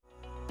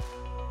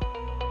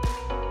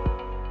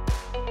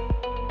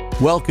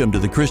Welcome to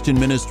the Christian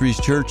Ministries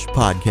Church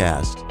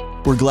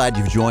podcast. We're glad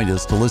you've joined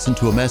us to listen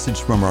to a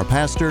message from our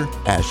pastor,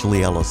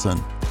 Ashley Ellison.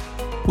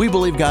 We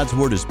believe God's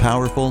Word is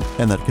powerful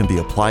and that it can be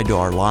applied to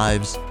our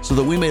lives so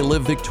that we may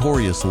live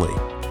victoriously.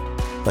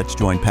 Let's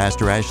join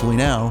Pastor Ashley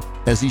now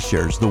as he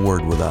shares the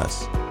Word with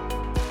us.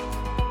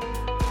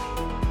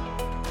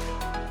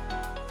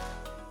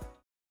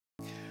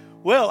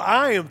 Well,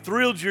 I am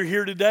thrilled you're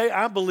here today.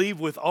 I believe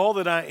with all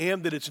that I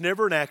am that it's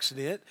never an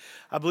accident.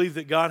 I believe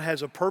that God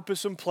has a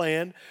purpose and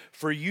plan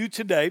for you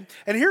today.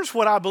 And here's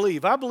what I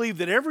believe. I believe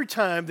that every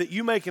time that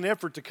you make an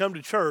effort to come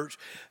to church,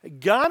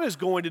 God is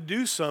going to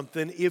do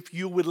something if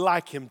you would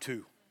like Him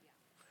to.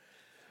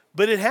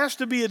 But it has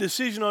to be a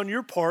decision on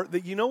your part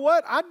that, you know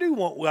what, I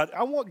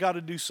want God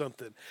to do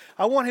something.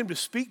 I want Him to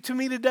speak to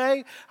me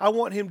today. I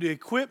want Him to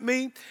equip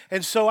me.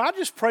 And so I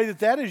just pray that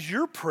that is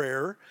your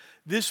prayer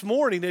this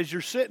morning as you're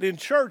sitting in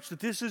church, that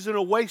this isn't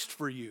a waste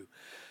for you.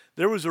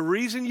 There was a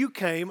reason you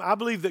came. I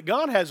believe that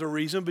God has a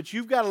reason, but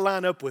you've got to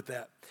line up with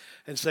that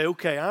and say,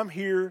 okay, I'm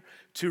here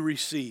to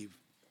receive.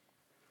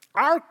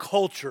 Our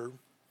culture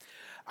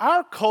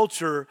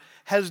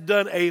has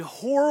done a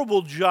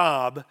horrible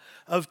job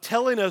of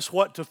telling us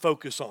what to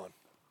focus on.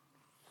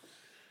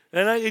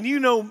 And you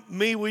know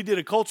me, we did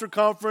a culture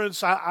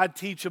conference. I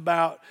teach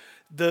about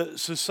the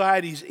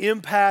society's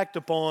impact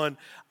upon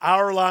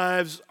our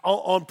lives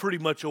on pretty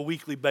much a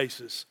weekly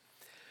basis.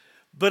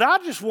 But I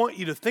just want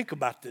you to think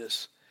about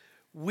this.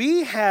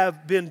 We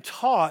have been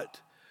taught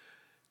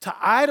to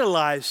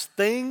idolize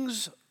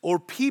things or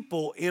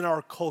people in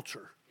our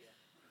culture.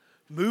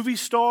 Movie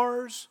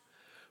stars,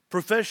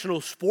 professional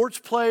sports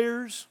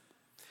players.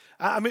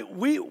 I mean,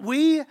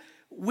 we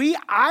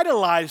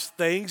idolize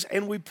things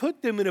and we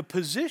put them in a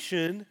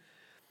position,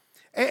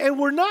 and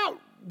we're not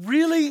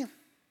really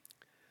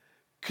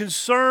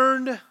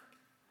concerned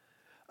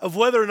of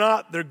whether or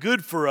not they're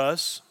good for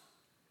us.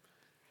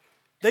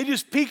 They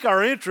just pique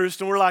our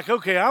interest and we're like,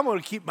 okay, I'm going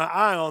to keep my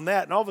eye on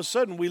that. And all of a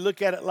sudden we look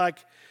at it like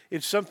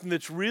it's something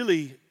that's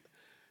really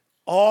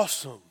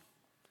awesome.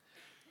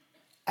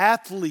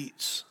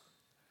 Athletes.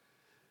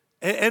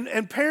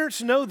 And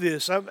parents know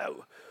this.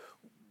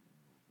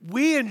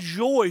 We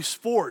enjoy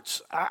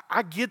sports.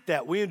 I get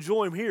that. We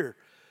enjoy them here.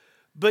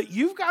 But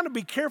you've got to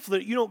be careful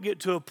that you don't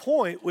get to a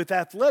point with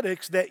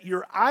athletics that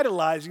you're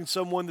idolizing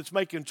someone that's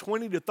making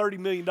 $20 to $30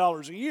 million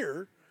a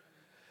year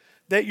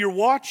that you're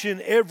watching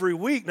every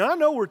week. Now, I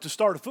know we're at the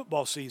start of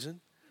football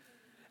season,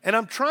 and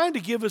I'm trying to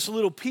give us a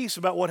little piece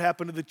about what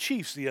happened to the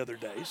Chiefs the other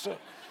day. So,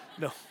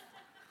 no.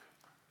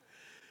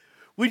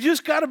 We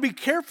just got to be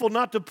careful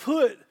not to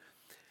put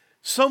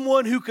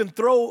someone who can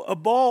throw a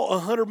ball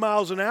 100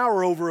 miles an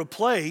hour over a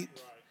plate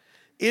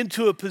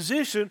into a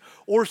position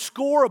or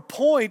score a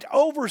point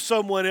over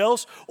someone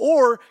else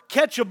or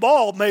catch a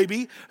ball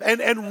maybe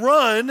and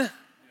run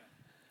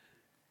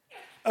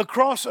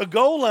across a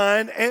goal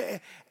line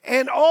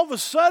and all of a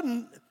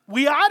sudden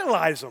we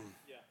idolize them.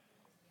 Yeah.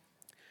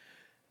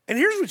 And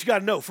here's what you got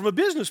to know. From a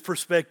business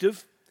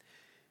perspective,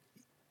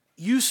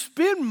 you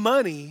spend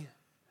money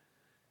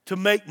to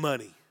make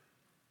money.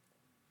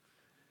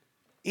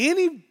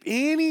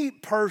 Any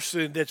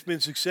person that's been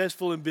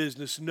successful in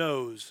business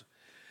knows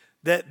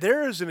that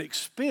there is an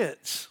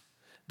expense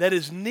that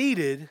is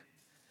needed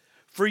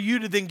for you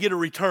to then get a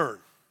return.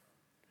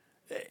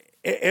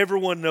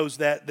 Everyone knows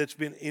that that's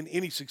been in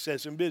any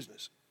success in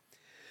business.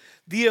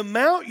 The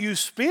amount you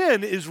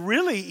spend is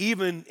really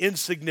even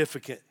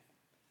insignificant,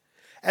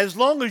 as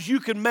long as you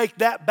can make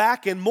that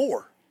back and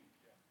more.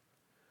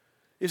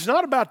 It's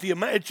not about the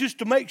amount, it's just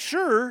to make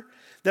sure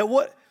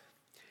that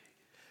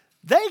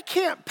they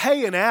can't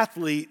pay an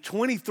athlete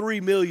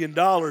 $23 million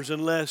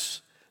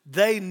unless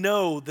they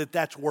know that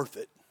that's worth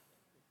it.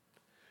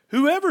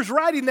 Whoever's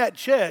writing that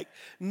check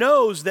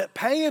knows that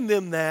paying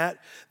them that,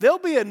 there'll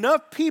be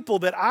enough people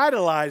that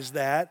idolize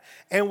that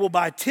and will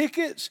buy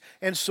tickets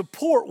and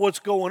support what's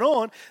going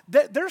on.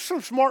 There's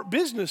some smart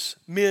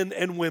businessmen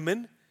and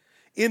women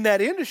in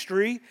that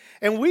industry,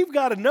 and we've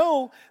got to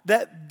know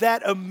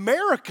that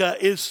America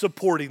is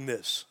supporting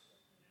this.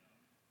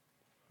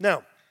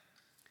 Now,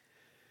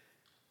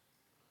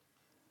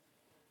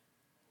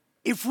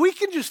 if we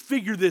can just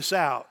figure this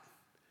out,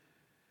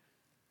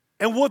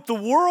 and what the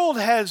world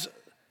has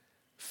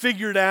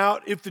figured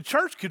out, if the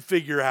church could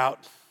figure out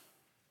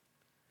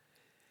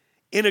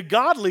in a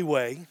godly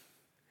way,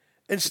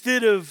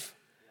 instead of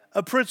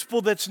a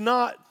principle that's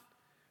not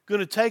going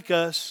to take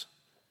us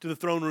to the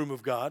throne room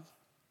of God,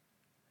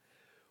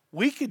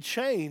 we could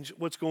change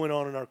what's going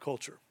on in our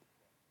culture.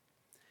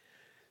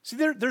 See,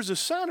 there's a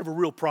sign of a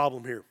real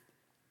problem here.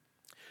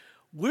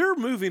 We're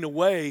moving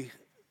away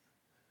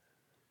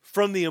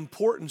from the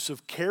importance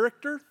of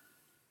character,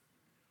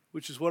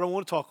 which is what I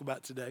want to talk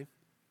about today.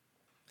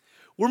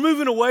 We're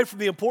moving away from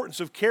the importance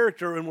of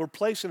character and we're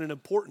placing an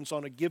importance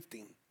on a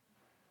gifting.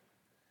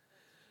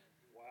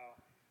 Wow.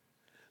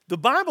 The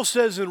Bible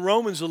says in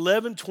Romans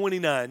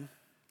 11:29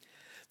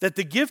 that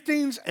the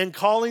giftings and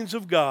callings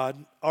of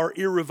God are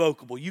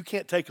irrevocable. You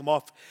can't take them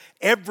off.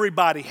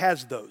 Everybody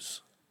has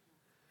those.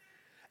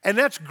 And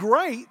that's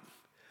great,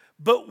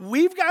 But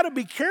we've got to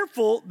be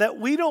careful that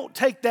we don't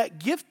take that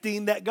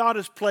gifting that God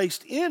has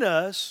placed in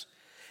us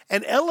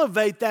and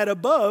elevate that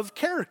above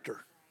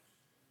character.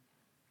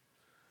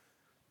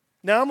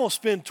 Now, I'm going to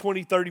spend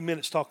 20, 30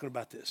 minutes talking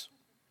about this.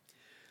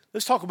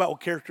 Let's talk about what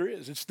character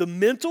is. It's the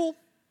mental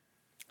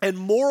and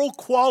moral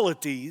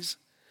qualities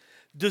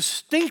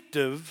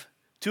distinctive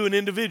to an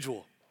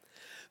individual.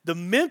 The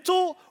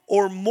mental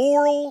or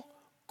moral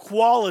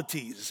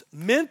qualities.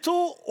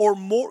 Mental or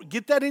moral,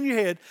 get that in your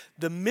head.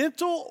 The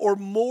mental or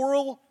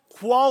moral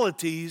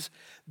qualities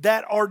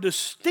that are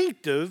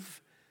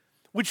distinctive,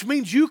 which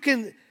means you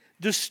can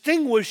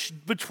distinguish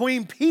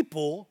between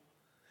people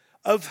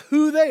of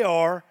who they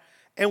are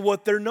and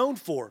what they're known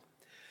for.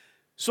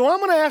 So I'm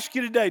going to ask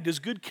you today, does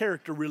good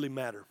character really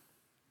matter?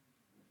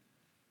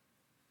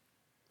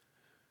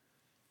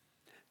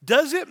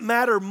 Does it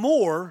matter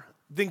more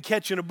than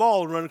catching a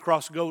ball and running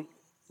across the goal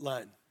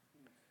line?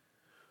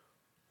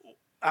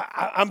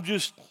 I'm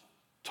just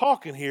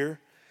talking here.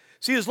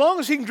 See, as long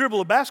as he can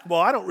dribble a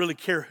basketball, I don't really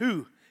care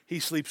who he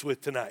sleeps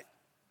with tonight.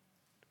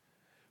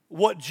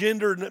 What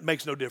gender, it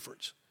makes no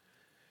difference.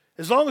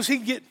 As long as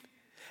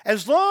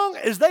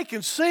they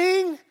can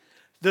sing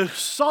the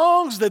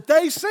songs that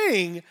they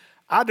sing,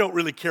 I don't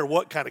really care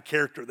what kind of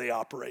character they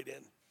operate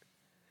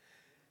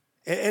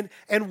in.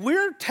 And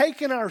we're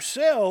taking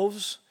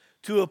ourselves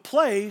to a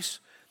place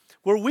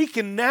where we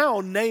can now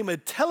name a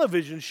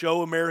television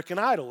show American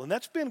Idol. And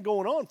that's been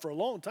going on for a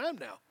long time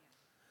now.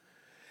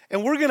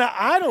 And we're going to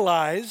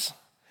idolize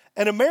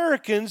an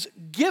American's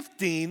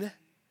gifting,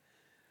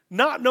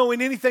 not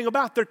knowing anything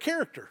about their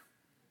character.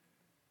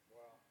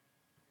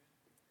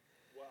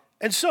 Wow.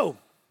 And so,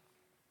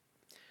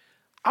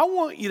 I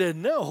want you to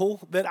know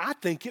that I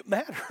think it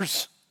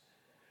matters.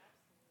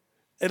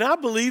 And I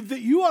believe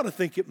that you ought to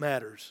think it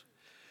matters.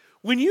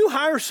 When you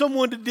hire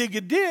someone to dig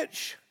a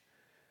ditch,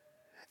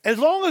 as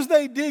long as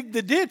they dig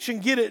the ditch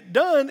and get it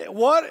done,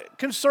 what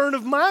concern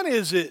of mine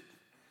is it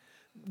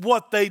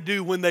what they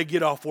do when they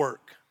get off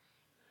work?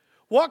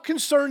 What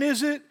concern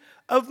is it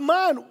of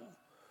mine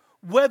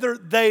whether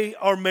they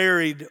are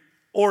married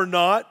or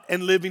not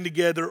and living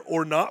together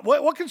or not?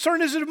 What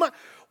concern is it of mine?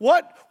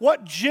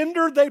 What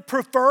gender they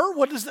prefer?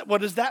 What does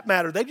that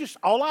matter?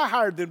 All I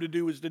hired them to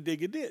do is to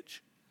dig a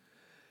ditch.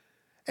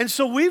 And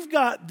so we've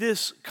got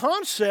this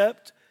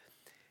concept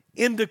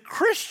in the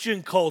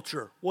Christian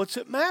culture. What's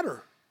it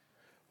matter?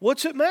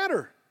 What's it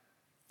matter?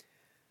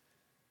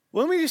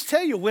 Well, let me just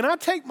tell you, when I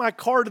take my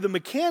car to the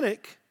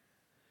mechanic,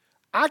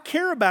 I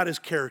care about his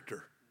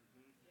character.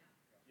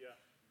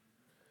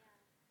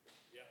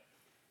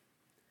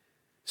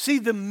 See,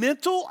 the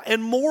mental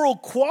and moral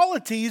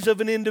qualities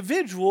of an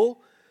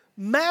individual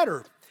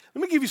matter.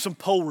 Let me give you some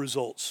poll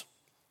results.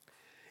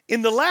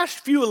 In the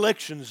last few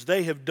elections,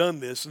 they have done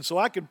this, and so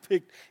I could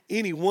pick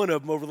any one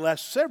of them over the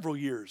last several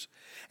years.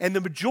 And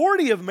the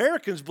majority of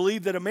Americans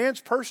believe that a man's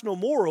personal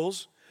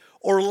morals,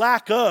 or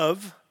lack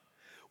of,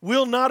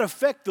 will not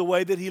affect the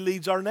way that he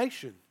leads our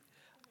nation.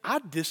 I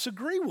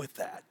disagree with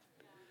that.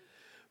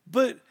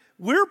 But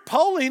we're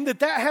polling that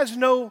has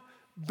no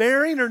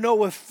bearing or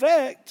no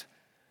effect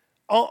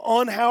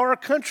on how our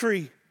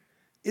country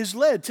is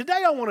led.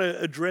 Today I want to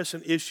address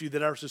an issue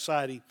that our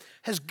society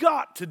has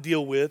got to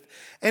deal with,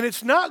 and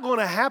it's not going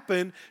to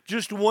happen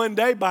just one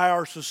day by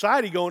our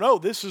society going, oh,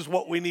 this is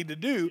what we need to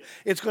do.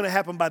 It's going to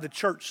happen by the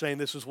church saying,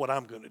 this is what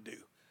I'm going to do.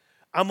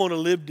 I'm going to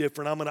live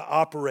different. I'm going to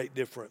operate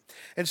different.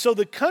 And so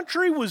the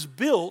country was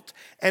built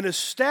and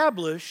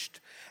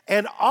established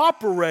and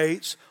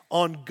operates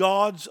on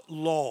God's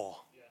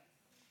law.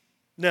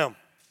 Now,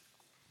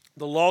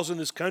 the laws in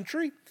this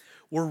country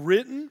were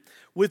written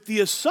with the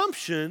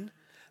assumption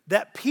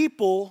that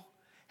people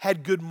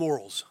had good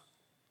morals.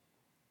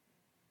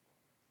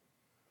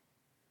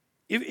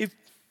 If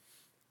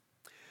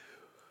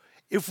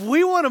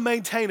we want to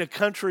maintain a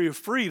country of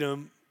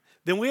freedom,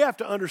 then we have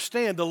to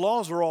understand the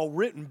laws are all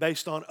written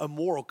based on a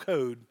moral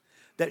code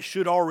that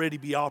should already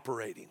be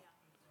operating.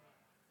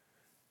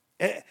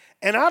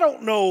 And I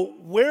don't know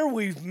where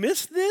we've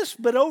missed this,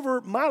 but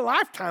over my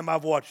lifetime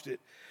I've watched it.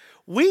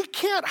 We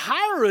can't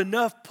hire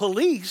enough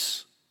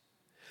police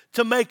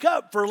to make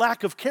up for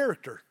lack of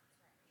character.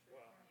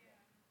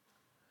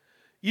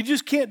 You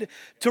just can't.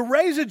 To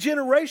raise a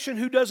generation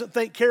who doesn't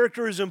think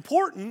character is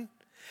important,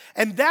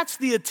 and that's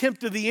the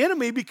attempt of the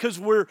enemy, because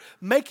we're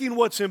making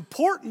what's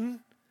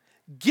important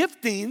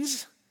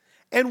giftings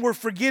and we're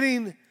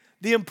forgetting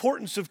the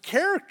importance of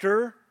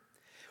character,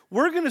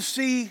 we're going to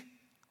see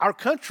our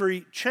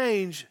country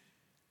change,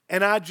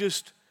 and I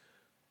just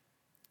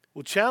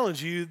will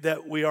challenge you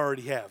that we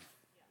already have.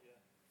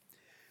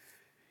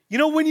 You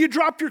know, when you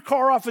drop your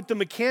car off at the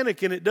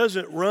mechanic and it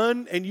doesn't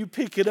run and you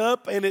pick it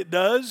up and it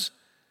does,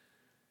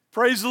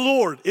 praise the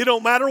Lord. It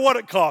don't matter what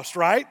it costs,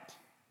 right?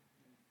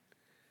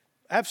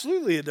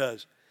 Absolutely it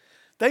does.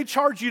 They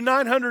charge you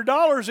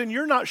 $900 and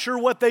you're not sure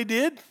what they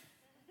did.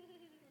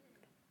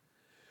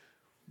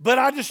 But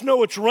I just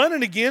know it's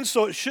running again,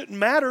 so it shouldn't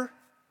matter.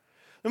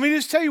 Let me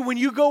just tell you, when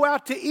you go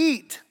out to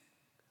eat,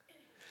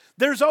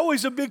 there's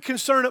always a big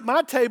concern at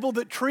my table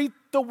that treat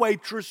the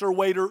waitress or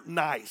waiter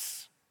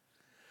nice.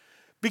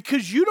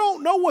 because you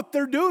don't know what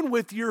they're doing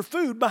with your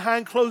food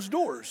behind closed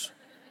doors.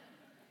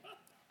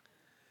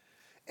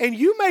 And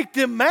you make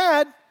them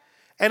mad,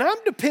 and I'm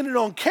dependent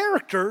on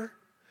character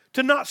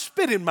to not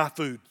spit in my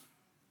food.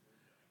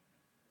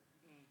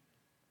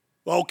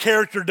 Well,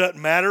 character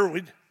doesn't matter.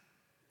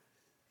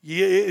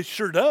 Yeah, it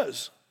sure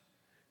does.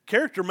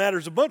 Character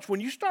matters a bunch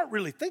when you start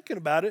really thinking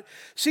about it.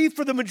 See,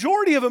 for the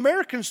majority of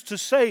Americans to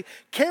say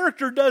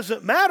character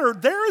doesn't matter,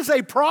 there is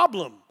a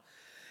problem.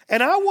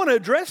 And I want to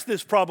address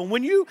this problem.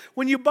 When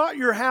you bought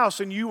your house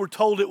and you were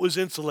told it was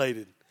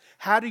insulated,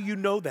 how do you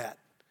know that?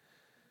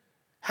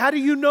 How do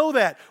you know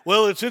that?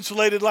 Well, it's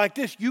insulated like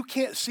this. You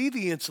can't see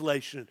the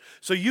insulation.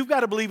 So you've got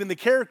to believe in the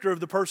character of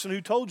the person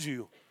who told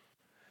you.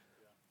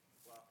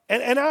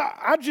 And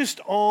I just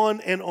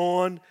on and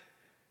on.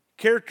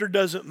 Character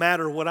doesn't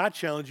matter. What I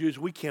challenge you is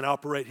we can't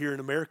operate here in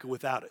America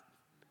without it.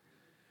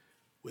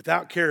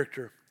 Without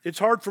character. It's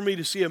hard for me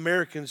to see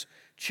Americans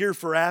cheer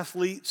for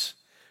athletes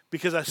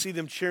because I see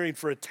them cheering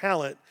for a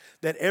talent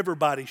that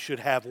everybody should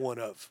have one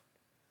of.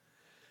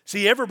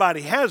 See,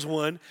 everybody has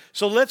one,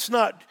 so let's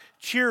not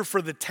cheer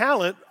for the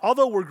talent,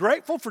 although we're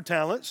grateful for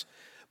talents,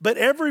 but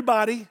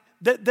everybody,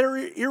 that they're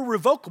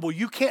irrevocable.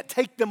 You can't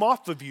take them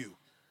off of you.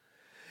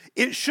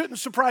 It shouldn't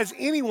surprise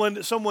anyone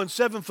that someone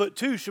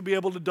 7'2" should be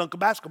able to dunk a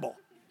basketball.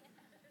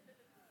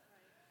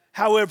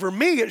 However,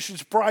 me, it should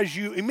surprise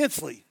you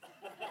immensely.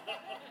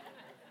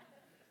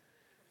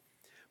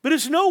 But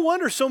it's no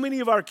wonder so many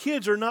of our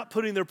kids are not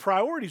putting their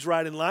priorities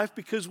right in life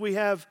because we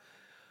have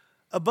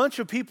a bunch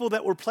of people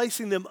that we're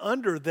placing them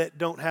under that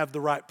don't have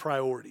the right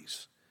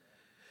priorities.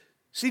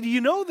 See, do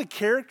you know the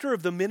character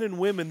of the men and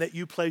women that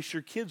you place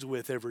your kids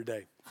with every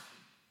day?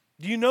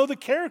 Do you know the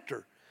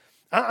character?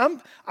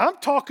 I'm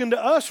talking to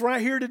us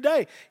right here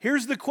today.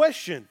 Here's the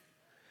question.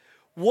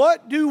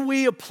 What do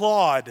we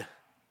applaud?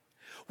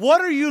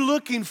 What are you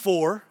looking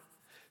for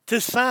to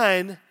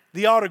sign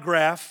the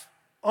autograph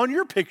on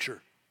your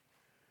picture?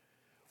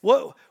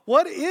 What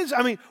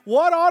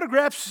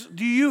autographs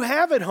do you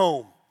have at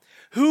home?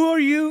 Who are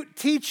you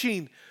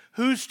teaching?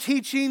 Who's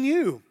teaching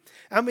you?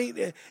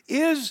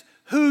 Is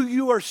who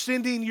you are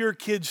sending your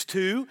kids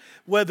to,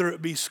 whether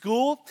it be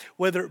school,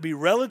 whether it be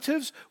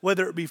relatives,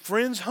 whether it be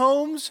friends'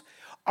 homes,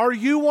 are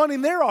you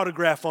wanting their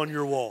autograph on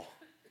your wall?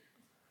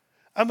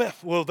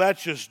 Well,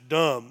 that's just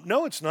dumb.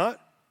 No, it's not.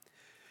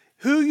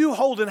 Who you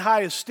hold in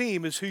high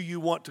esteem is who you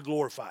want to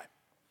glorify.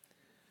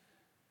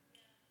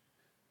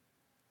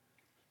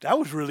 That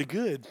was really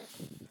good.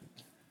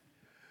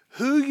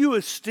 Who you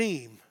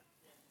esteem,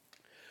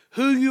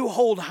 who you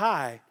hold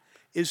high,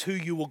 is who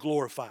you will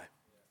glorify.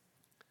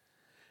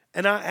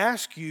 And I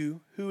ask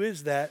you, who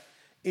is that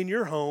in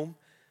your home?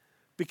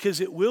 Because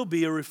it will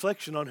be a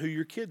reflection on who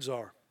your kids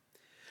are.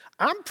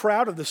 I'm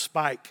proud of the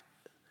spike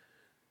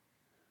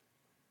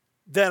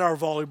that our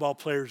volleyball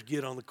players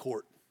get on the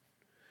court.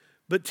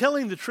 But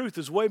telling the truth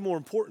is way more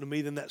important to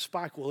me than that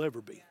spike will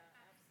ever be.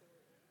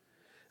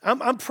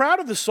 I'm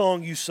proud of the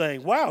song you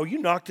sang. Wow, you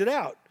knocked it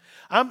out.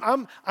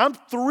 I'm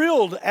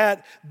thrilled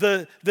at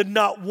the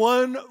not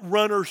one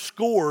runner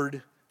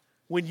scored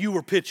when you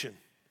were pitching.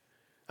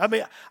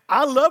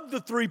 I love the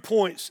 3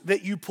 points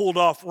that you pulled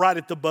off right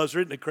at the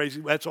buzzer. Isn't it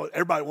crazy? That's all,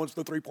 everybody wants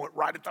the 3-point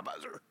right at the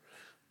buzzer.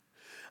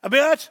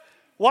 That's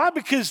why?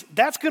 Because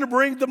that's going to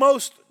bring the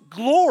most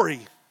glory.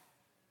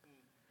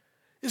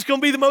 It's going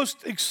to be the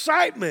most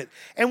excitement.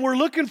 And we're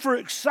looking for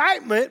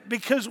excitement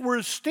because we're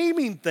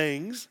esteeming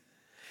things.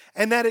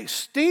 And that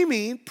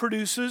esteeming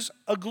produces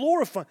a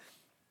glorifying.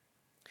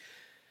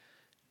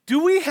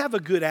 Do we have a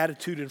good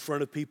attitude in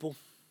front of people?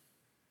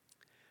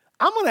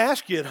 I'm going to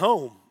ask you at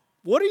home,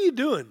 what are you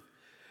doing?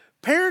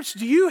 Parents,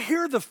 do you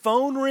hear the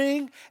phone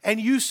ring and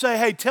you say,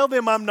 hey, tell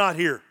them I'm not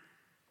here?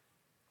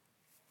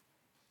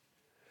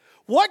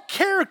 What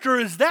character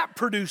is that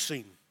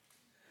producing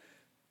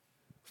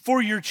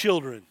for your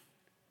children?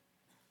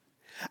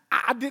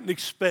 I didn't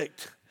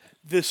expect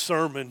this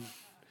sermon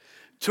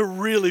to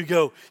really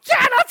go,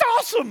 yeah, that's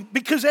awesome,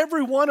 because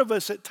every one of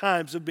us at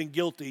times have been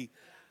guilty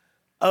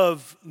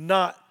of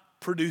not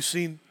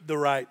producing the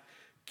right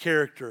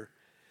character.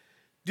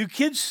 Do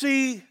kids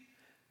see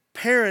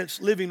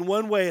parents living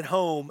one way at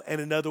home and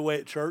another way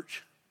at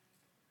church?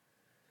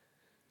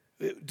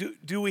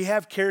 Do we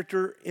have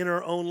character in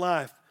our own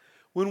life?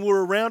 When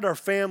we're around our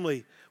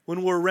family,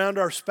 when we're around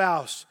our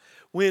spouse,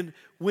 when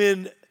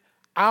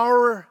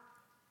our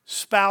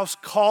spouse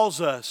calls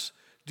us,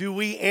 do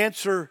we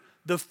answer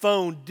the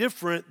phone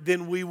different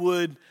than we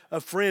would a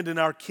friend, and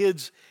our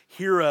kids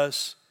hear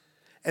us,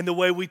 and the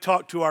way we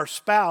talk to our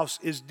spouse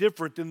is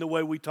different than the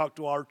way we talk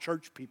to our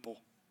church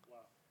people? Wow.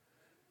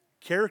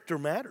 Character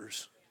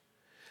matters.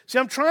 See,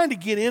 I'm trying to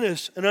get in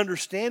us an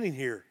understanding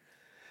here.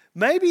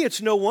 Maybe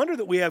it's no wonder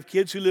that we have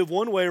kids who live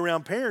one way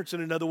around parents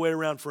and another way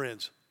around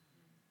friends.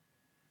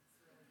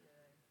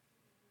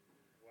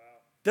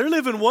 They're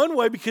living one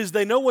way because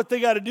they know what they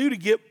got to do to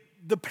get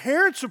the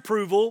parents'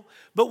 approval,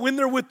 but when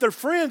they're with their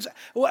friends,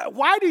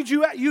 why did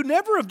you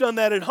never have done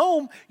that at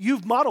home?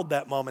 You've modeled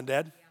that, Mom and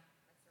Dad.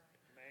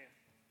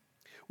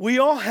 We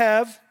all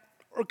have,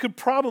 or could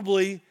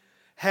probably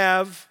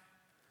have,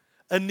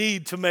 a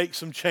need to make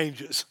some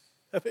changes.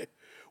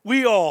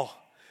 We all.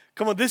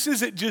 Come on, this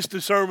isn't just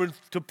a sermon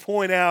to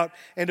point out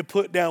and to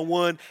put down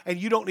one, and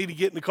you don't need to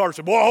get in the car and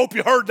say, boy, I hope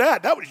you heard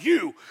that. That was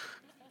you.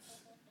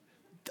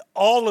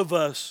 All of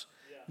us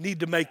need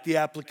to make the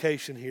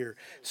application here.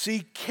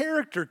 See,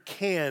 character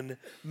can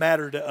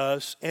matter to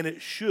us, and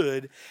it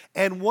should.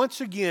 And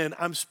once again,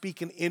 I'm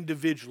speaking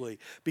individually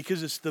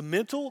because it's the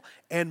mental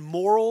and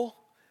moral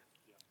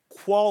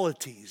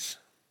qualities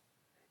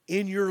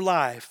in your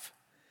life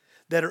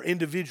that are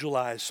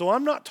individualized. So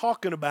I'm not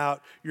talking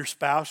about your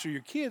spouse or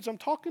your kids. I'm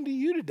talking to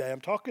you today. I'm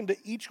talking to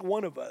each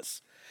one of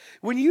us.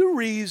 When you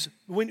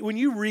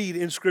read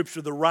in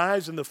Scripture the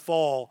rise and the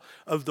fall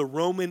of the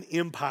Roman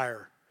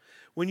Empire,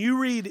 when you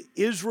read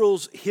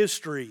Israel's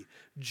history,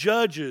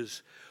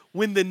 Judges,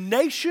 when the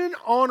nation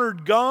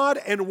honored God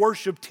and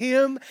worshiped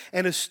Him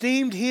and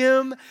esteemed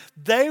Him,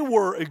 they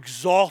were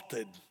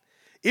exalted.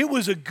 It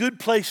was a good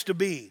place to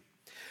be.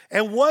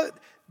 And what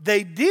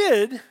they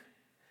did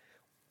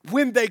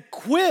when they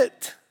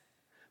quit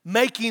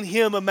making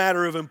Him a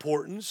matter of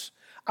importance,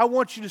 I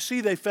want you to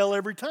see they fell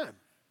every time.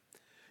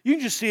 You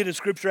can just see it in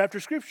Scripture after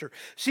Scripture.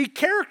 See,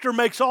 character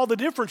makes all the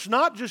difference,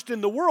 not just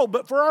in the world,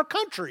 but for our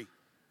country,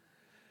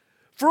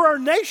 for our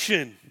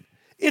nation.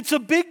 It's a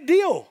big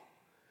deal.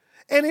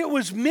 And it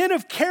was men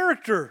of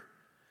character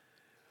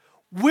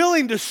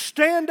willing to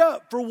stand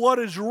up for what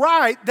is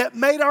right that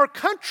made our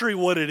country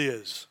what it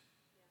is.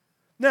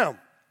 Now,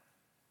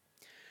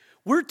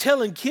 we're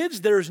telling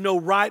kids there is no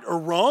right or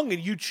wrong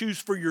and you choose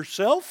for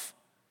yourself.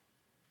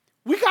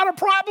 We got a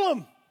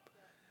problem.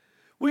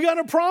 We got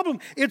a problem.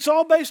 It's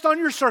all based on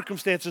your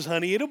circumstances,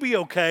 honey. It'll be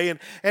okay.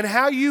 And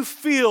how you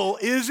feel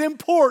is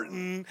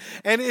important.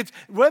 And it's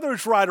whether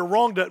it's right or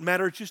wrong doesn't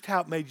matter. It's just how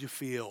it made you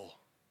feel.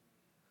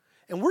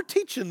 And we're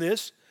teaching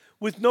this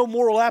with no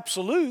moral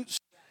absolutes.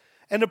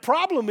 And the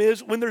problem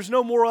is when there's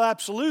no moral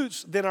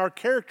absolutes, then our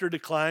character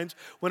declines.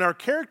 When our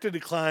character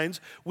declines,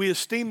 we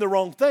esteem the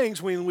wrong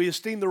things. When we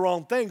esteem the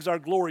wrong things, our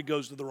glory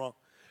goes to the wrong.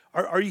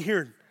 Are you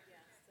hearing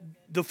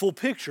the full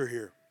picture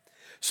here?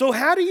 So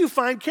how do you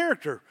find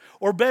character?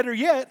 Or better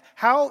yet,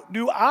 how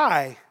do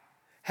I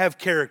have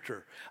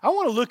character? I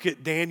want to look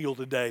at Daniel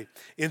today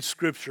in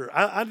Scripture.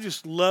 I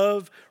just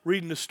love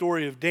reading the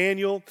story of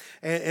Daniel,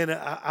 and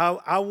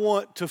I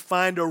want to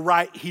find a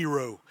right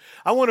hero.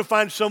 I want to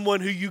find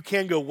someone who you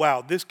can go,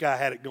 wow, this guy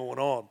had it going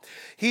on.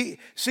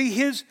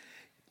 His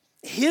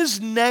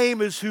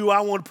name is who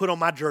I want to put on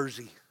my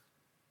jersey.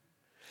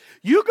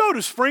 You go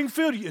to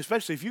Springfield,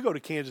 especially if you go to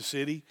Kansas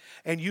City,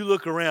 and you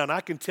look around,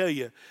 I can tell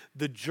you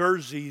the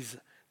jerseys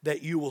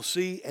that you will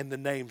see and the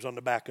names on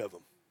the back of them.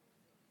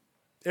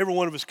 Every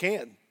one of us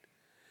can.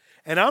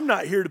 And I'm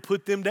not here to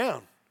put them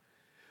down.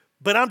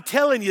 But I'm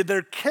telling you,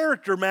 their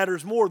character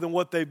matters more than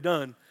what they've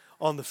done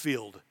on the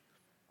field.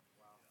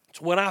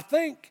 It's what I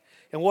think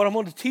and what I'm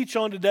going to teach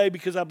on today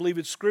because I believe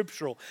it's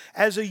scriptural.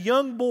 As a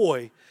young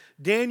boy,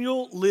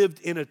 Daniel lived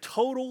in a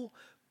total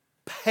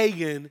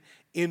pagan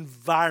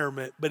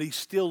environment, but he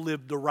still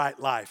lived the right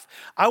life.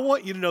 I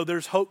want you to know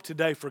there's hope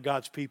today for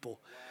God's people.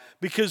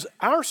 Because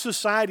our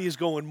society is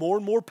going more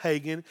and more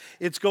pagan.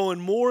 It's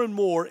going more and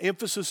more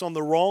emphasis on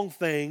the wrong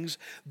things,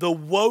 the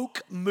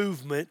woke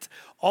movement,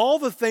 all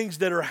the things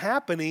that are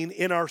happening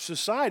in our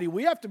society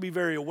we have to be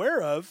very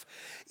aware of.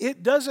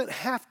 It doesn't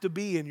have to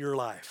be in your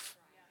life.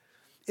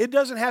 It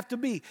doesn't have to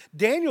be.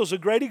 Daniel's a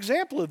great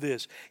example of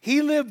this.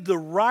 He lived the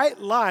right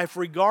life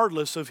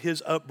regardless of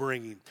his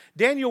upbringing.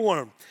 Daniel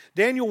 1,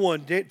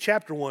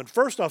 chapter 1.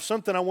 First off,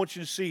 something I want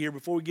you to see here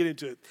before we get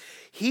into it.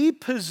 He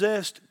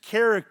possessed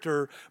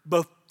character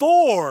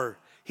before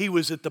he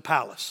was at the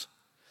palace.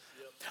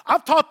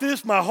 I've taught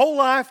this my whole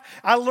life.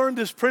 I learned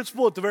this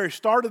principle at the very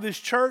start of this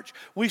church.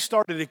 We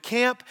started a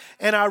camp,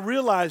 and I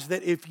realized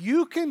that if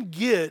you can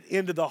get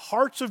into the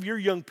hearts of your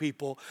young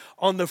people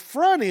on the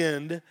front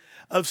end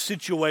of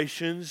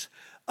situations,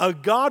 a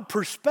God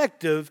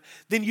perspective,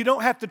 then you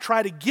don't have to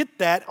try to get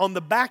that on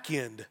the back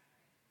end.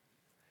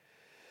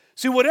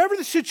 See, whatever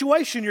the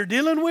situation you're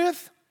dealing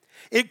with,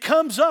 it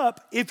comes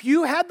up. If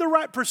you had the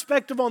right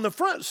perspective on the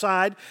front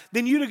side,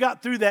 then you'd have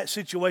got through that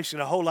situation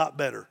a whole lot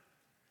better.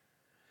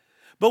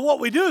 But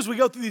what we do is we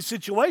go through these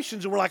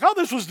situations and we're like, oh,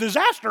 this was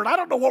disaster and I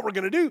don't know what we're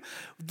going to do.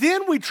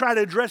 Then we try to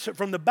address it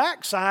from the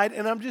backside,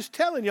 and I'm just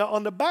telling you,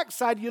 on the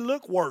backside you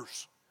look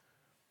worse.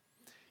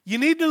 You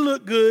need to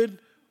look good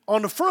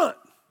on the front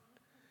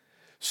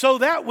so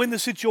that when the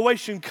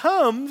situation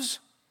comes,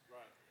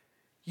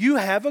 you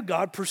have a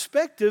God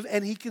perspective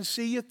and He can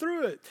see you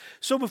through it.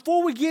 So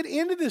before we get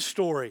into this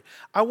story,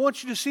 I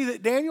want you to see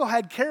that Daniel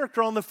had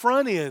character on the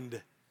front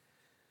end.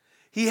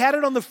 He had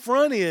it on the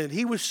front end.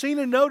 He was seen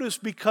and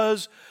noticed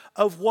because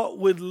of what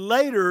would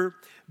later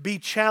be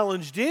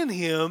challenged in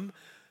him,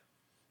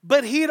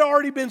 but he had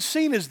already been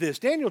seen as this.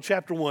 Daniel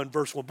chapter 1,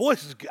 verse 1. Boy,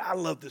 I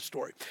love this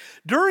story.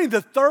 During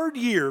the 3rd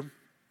year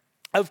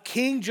of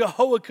King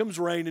Jehoiakim's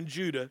reign in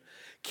Judah,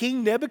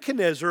 King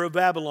Nebuchadnezzar of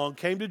Babylon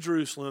came to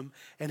Jerusalem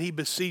and he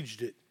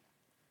besieged it.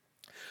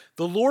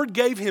 The Lord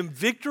gave him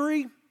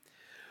victory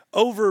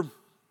over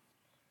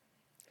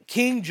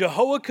King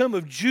Jehoiakim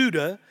of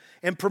Judah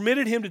and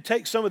permitted him to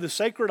take some of the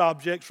sacred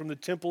objects from the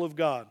temple of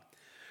God.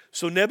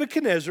 So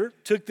Nebuchadnezzar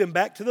took them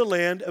back to the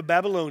land of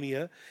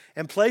Babylonia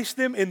and placed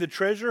them in the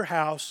treasure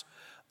house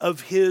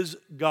of his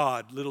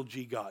God, little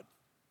g God.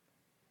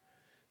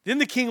 Then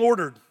the king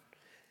ordered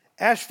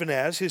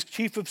Ashpenaz, his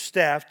chief of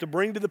staff, to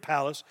bring to the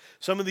palace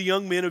some of the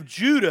young men of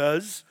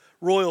Judah's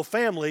royal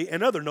family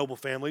and other noble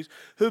families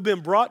who had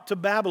been brought to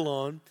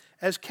Babylon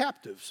as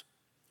captives.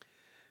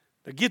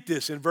 Now get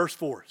this in verse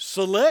 4.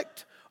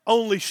 Select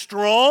only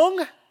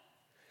strong,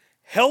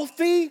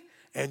 healthy,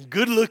 and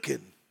good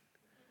looking.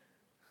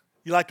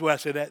 You like the way I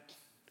said that?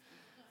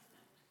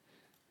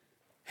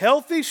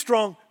 Healthy,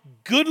 strong,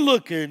 good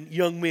looking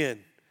young men.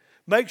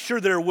 Make sure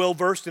they're well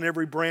versed in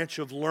every branch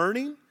of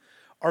learning,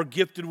 are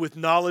gifted with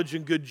knowledge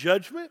and good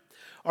judgment,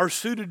 are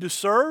suited to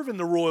serve in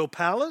the royal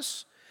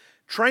palace.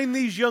 Train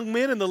these young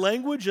men in the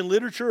language and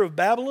literature of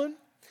Babylon.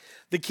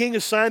 The king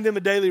assigned them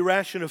a daily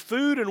ration of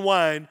food and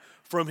wine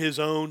from his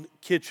own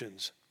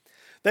kitchens.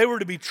 They were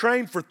to be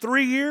trained for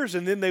 3 years,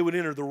 and then they would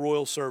enter the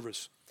royal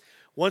service.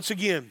 Once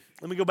again,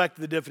 let me go back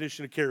to the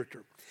definition of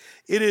character.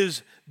 It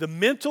is the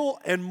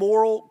mental and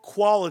moral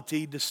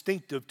quality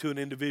distinctive to an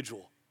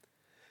individual.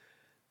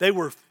 They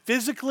were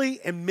physically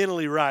and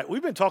mentally right.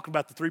 We've been talking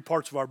about the 3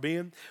 parts of our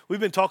being. We've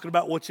been talking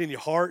about what's in your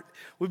heart.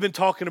 We've been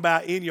talking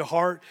about in your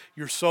heart,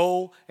 your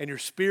soul, and your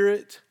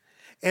spirit,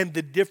 and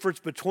the difference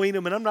between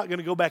them. And I'm not going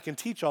to go back and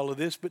teach all of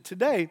this, but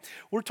today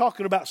we're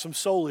talking about some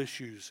soul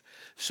issues,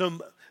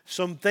 some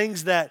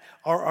things that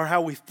are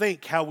how we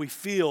think, how we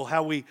feel,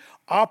 how we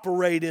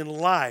operate in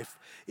life.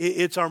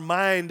 It's our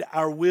mind,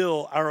 our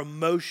will, our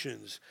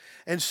emotions.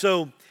 And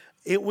so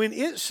when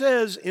it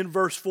says in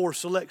verse 4,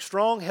 select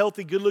strong,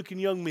 healthy, good-looking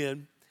young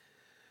men,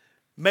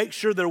 make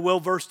sure they're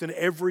well-versed in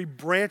every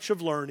branch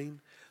of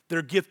learning.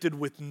 They're gifted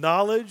with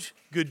knowledge,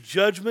 good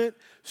judgment,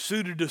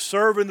 suited to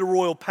serve in the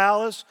royal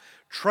palace.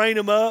 Train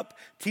them up,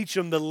 teach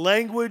them the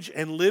language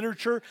and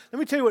literature. Let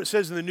me tell you what it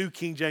says in the New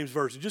King James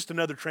Version, just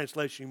another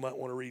translation you might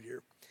want to read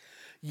here.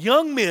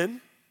 Young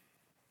men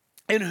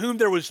in whom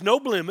there was no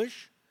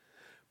blemish,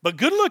 but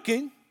good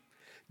looking,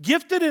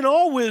 gifted in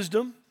all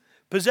wisdom,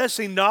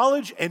 possessing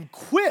knowledge and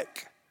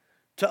quick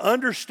to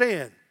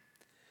understand,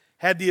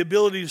 had the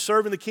ability to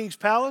serve in the king's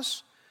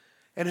palace,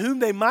 and whom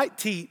they might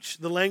teach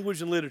the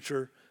language and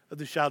literature of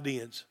the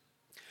Chaldeans.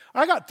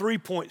 I got 3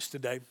 points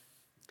today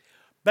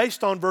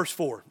based on verse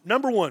 4.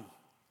 Number 1,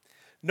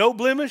 no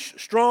blemish,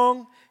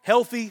 strong,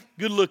 healthy,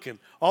 good looking.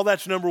 All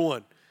that's number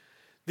 1.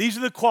 These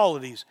are the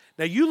qualities.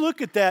 Now you look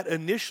at that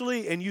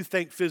initially and you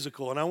think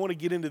physical, and I want to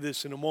get into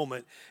this in a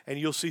moment, and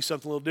you'll see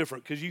something a little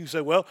different, because you can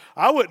say, well,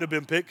 I wouldn't have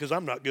been picked because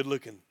I'm not good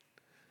looking.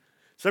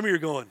 Some of you are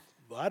going,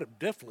 well, I'd have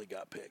definitely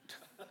got picked.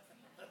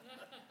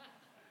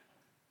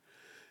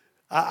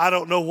 I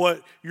don't know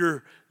what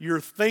your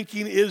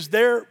thinking is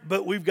there,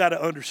 but we've got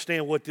to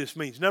understand what this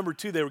means. Number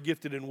 2, they were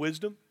gifted in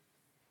wisdom.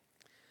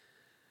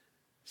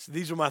 So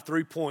these are my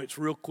 3 points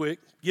real quick.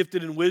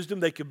 Gifted in wisdom,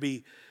 they could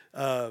be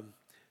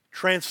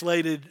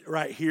translated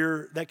right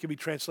here. That could be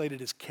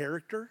translated as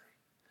character.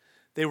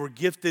 They were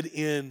gifted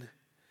in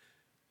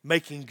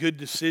making good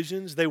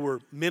decisions. They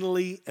were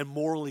mentally and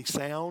morally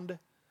sound.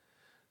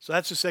 So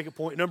that's the second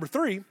point. Number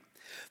 3,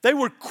 they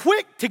were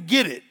quick to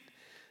get it.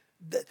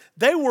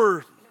 They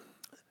were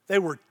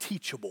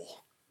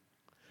teachable.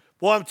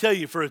 Well, I'm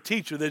telling you, for a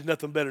teacher, there's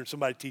nothing better than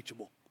somebody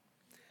teachable.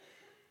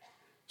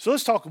 So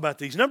let's talk about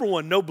these. Number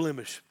 1, no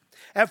blemish.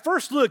 At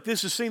first look,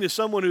 this is seen as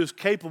someone who is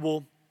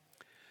capable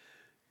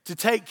to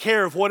take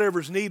care of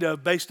whatever's need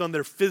of based on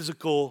their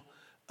physical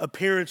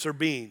appearance or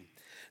being.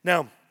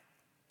 Now,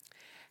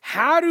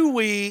 how do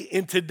we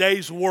in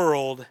today's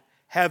world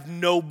have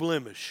no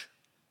blemish?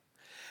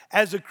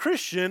 As a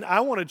Christian,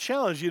 I want to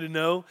challenge you to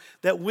know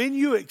that when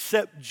you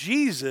accept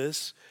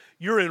Jesus,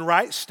 you're in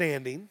right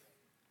standing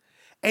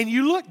and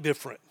you look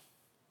different.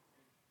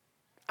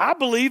 I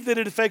believe that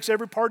it affects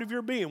every part of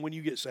your being when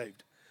you get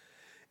saved.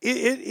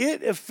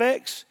 It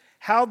affects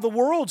how the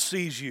world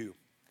sees you.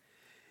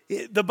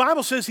 The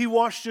Bible says he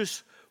washed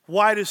us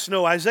white as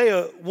snow.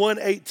 Isaiah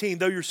 1:18,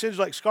 though your sins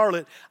are like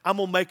scarlet, I'm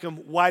going to make them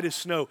white as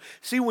snow.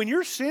 See, when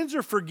your sins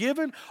are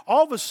forgiven,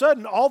 all of a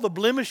sudden, all the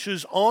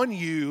blemishes on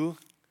you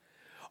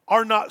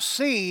are not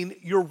seen.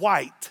 You're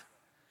white.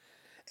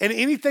 And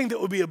anything that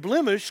would be a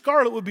blemish,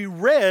 scarlet, would be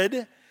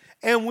red.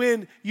 And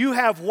when you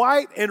have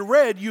white and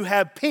red, you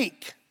have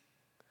pink.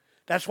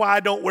 That's why I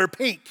don't wear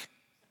pink.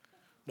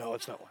 No,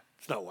 it's not why.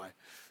 It's not why.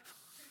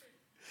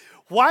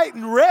 White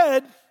and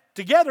red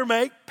together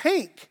make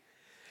pink.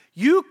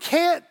 You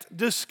can't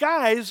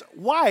disguise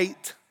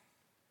white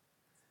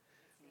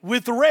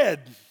with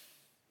red.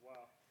 Wow.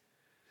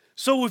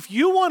 So if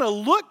you want to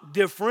look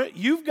different,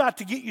 you've got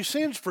to get your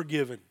sins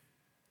forgiven.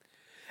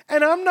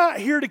 And I'm not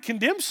here to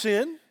condemn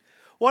sin.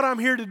 What I'm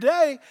here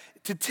today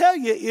to tell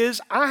you is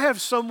I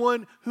have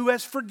someone who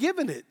has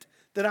forgiven it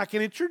that I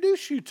can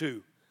introduce you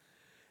to.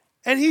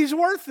 And he's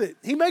worth it.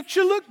 He makes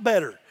you look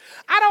better.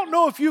 I don't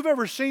know if you've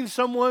ever seen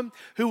someone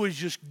who was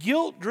just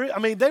guilt-driven. I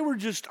mean, they were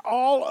just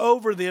all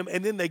over them,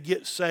 and then they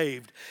get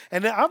saved.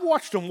 And I've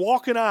watched them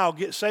walk an aisle,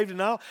 get saved in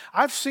an aisle.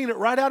 I've seen it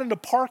right out in the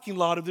parking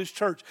lot of this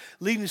church,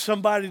 leading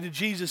somebody to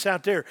Jesus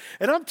out there.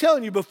 And I'm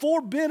telling you,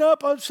 before bent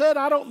up, upset,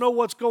 I don't know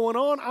what's going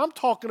on. I'm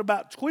talking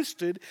about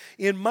twisted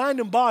in mind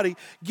and body,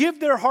 give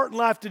their heart and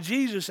life to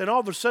Jesus, and all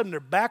of a sudden their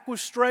back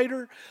was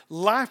straighter,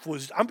 life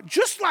was,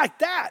 just like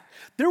that.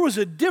 There was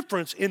a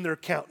difference in their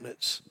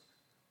countenance.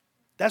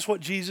 That's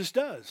what Jesus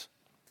does.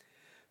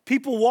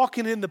 People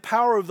walking in the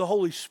power of the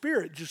Holy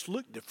Spirit just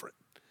look different.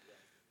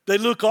 They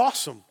look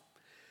awesome.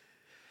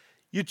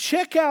 You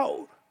check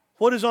out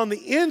what is on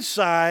the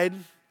inside,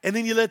 and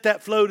then you let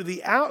that flow to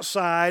the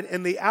outside,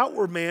 and the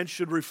outward man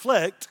should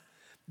reflect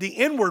the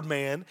inward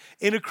man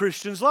in a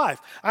Christian's life.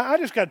 I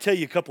just got to tell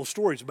you a couple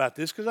stories about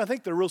this because I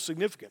think they're real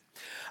significant.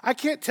 I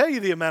can't tell you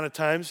the amount of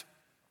times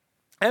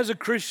as a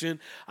Christian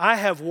I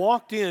have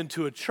walked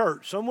into a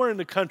church somewhere in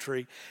the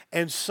country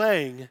and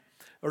sang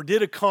or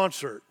did a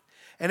concert.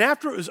 And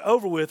after it was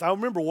over with, I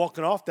remember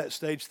walking off that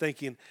stage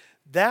thinking,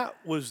 that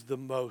was the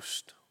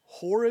most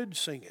horrid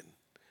singing.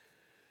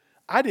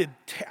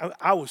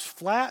 I was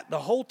flat the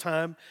whole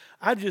time.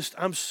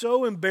 I'm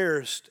so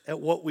embarrassed at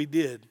what we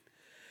did.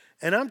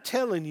 And I'm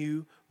telling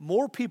you,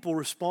 more people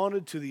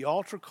responded to the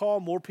altar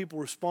call, more people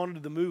responded to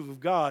the move of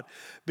God,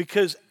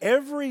 because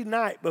every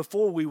night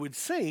before we would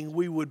sing,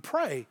 we would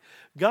pray,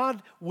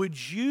 God,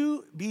 would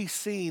you be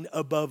seen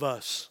above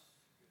us?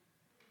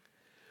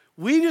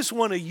 We just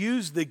want to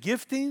use the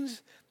giftings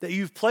that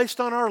you've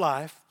placed on our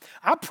life.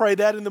 I pray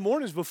that in the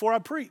mornings before I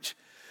preach,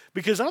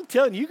 because I'm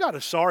telling you, you got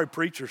a sorry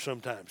preacher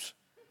sometimes.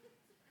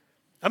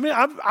 I mean,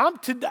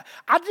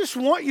 I just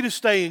want you to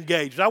stay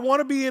engaged. I want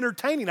to be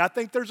entertaining. I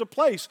think there's a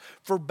place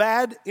for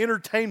bad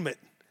entertainment.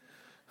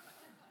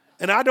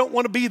 And I don't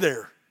want to be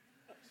there.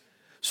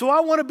 So I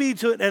want to be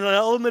to an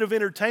element of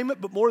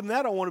entertainment, but more than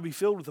that, I want to be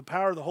filled with the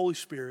power of the Holy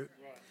Spirit.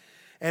 Right.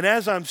 And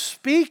as I'm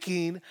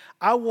speaking,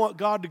 I want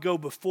God to go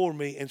before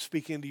me and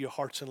speak into your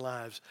hearts and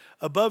lives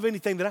above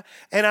anything that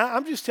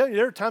I'm just telling you,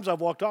 there are times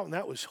I've walked off and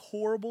that was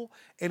horrible,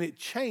 and it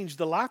changed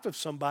the life of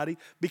somebody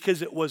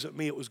because it wasn't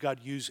me, it was God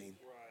using.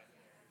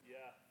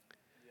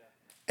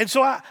 And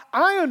so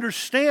I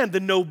understand the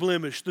no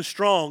blemish, the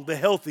strong, the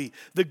healthy,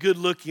 the good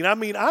looking. I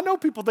mean, I know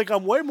people think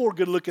I'm way more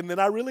good looking than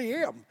I really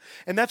am.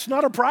 And that's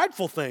not a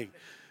prideful thing.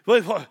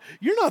 Well,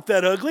 you're not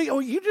that ugly. Oh,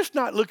 you're just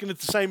not looking at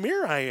the same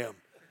mirror I am.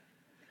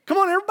 Come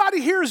on,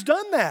 everybody here has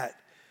done that.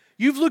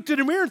 You've looked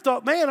in a mirror and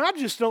thought, man, I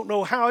just don't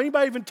know how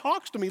anybody even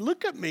talks to me.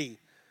 Look at me.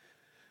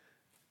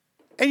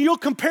 And you'll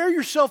compare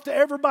yourself to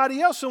everybody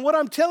else. And what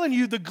I'm telling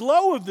you, the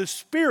glow of the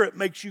Spirit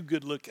makes you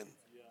good looking.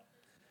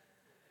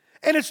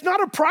 And it's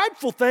not a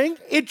prideful thing.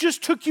 It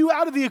just took you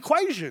out of the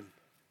equation.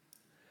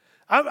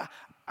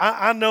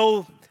 I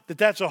know that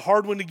that's a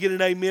hard one to get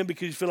an amen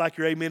because you feel like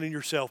you're amening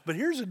yourself. But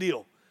here's the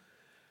deal.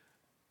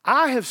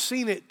 I have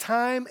seen it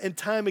time and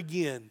time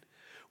again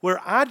where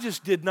I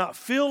just did not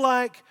feel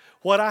like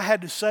what I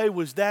had to say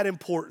was that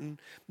important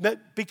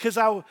because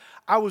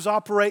I was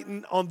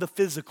operating on the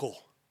physical.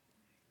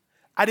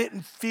 I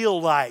didn't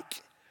feel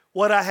like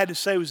what I had to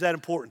say was that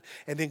important.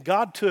 And then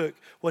God took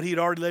what he had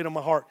already laid on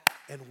my heart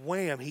and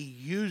wham, he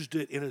used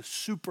it in a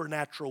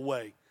supernatural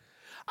way.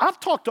 I've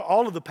talked to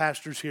all of the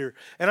pastors here,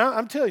 and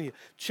I'm telling you,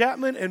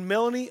 Chapman and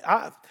Melanie,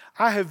 I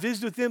have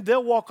visited with them.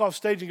 They'll walk off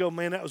stage and go,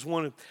 man, that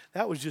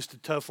was just a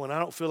tough one. I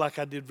don't feel like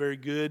I did very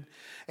good.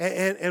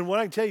 And what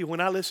I can tell you, when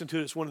I listen to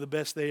it, it's one of the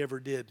best they ever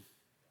did.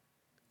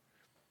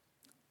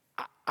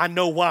 I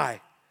know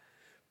why.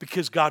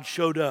 Because God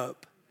showed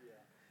up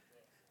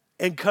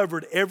and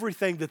covered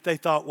everything that they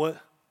thought,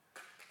 what?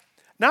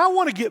 Now I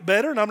want to get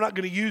better, and I'm not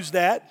going to use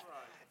that.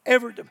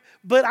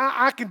 But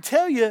I can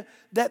tell you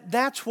that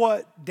that's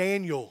what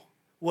Daniel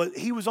was.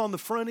 He was on the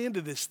front end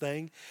of this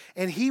thing,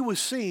 and he was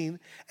seen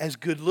as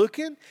good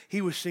looking.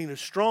 He was seen as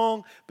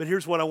strong. But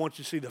here's what I want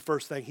you to see. The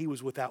first thing, he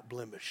was without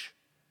blemish.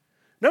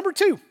 Number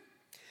two,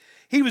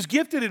 he was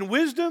gifted in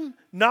wisdom,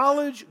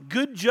 knowledge,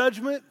 good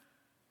judgment.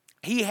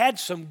 He had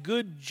some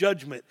good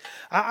judgment.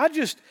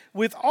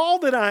 With all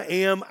that I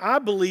am, I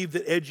believe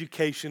that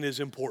education is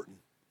important.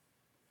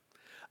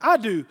 I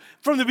do.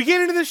 From the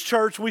beginning of this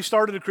church, we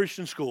started a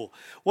Christian school.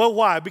 Well,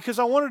 why? Because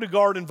I wanted to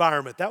guard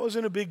environment. That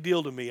wasn't a big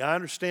deal to me. I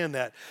understand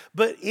that.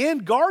 But in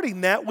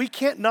guarding that, we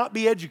can't not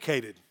be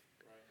educated.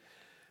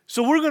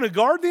 So we're going to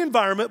guard the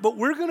environment, but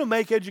we're going to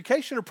make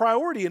education a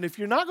priority. And if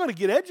you're not going to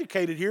get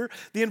educated here,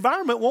 the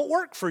environment won't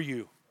work for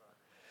you.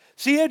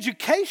 See,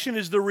 education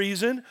is the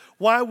reason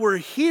why we're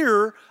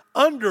here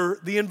under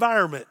the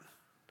environment.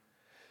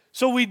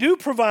 So we do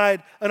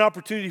provide an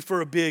opportunity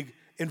for a big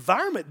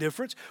environment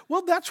difference.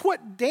 Well, that's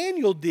what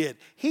Daniel did.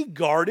 He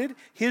guarded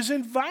his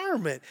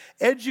environment,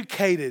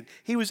 educated.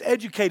 He was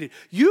educated.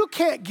 You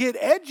can't get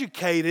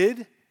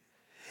educated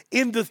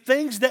in the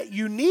things that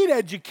you need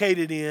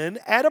educated in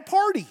at a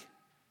party.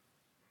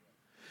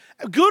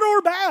 Good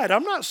or bad.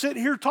 I'm not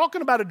sitting here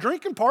talking about a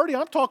drinking party.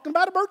 I'm talking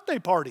about a birthday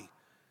party.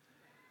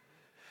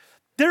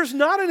 There's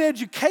not an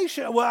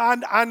education. Well,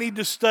 I need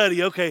to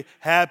study. Okay,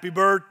 happy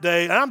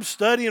birthday. I'm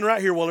studying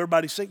right here while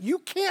everybody's singing. You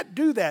can't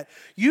do that.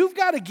 You've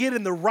got to get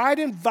in the right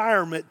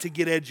environment to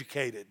get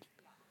educated.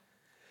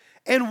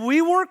 And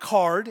we work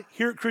hard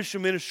here at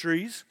Christian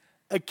Ministries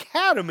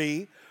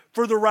Academy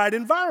for the right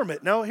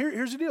environment. Now,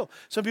 here's the deal.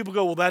 Some people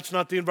go, well, that's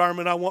not the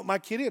environment I want my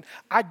kid in.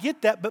 I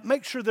get that, but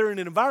make sure they're in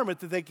an environment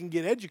that they can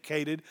get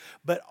educated,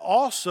 but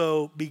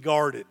also be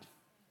guarded.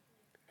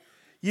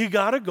 You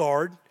got to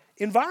guard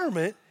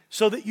environment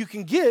so that you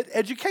can get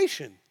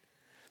education.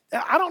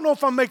 Now, I don't know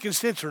if I'm making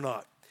sense or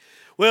not.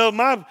 Well,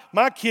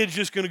 my kid's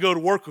just going to go to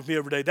work with me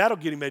every day. That'll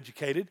get him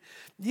educated.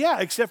 Yeah,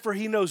 except for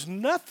he knows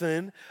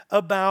nothing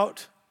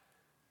about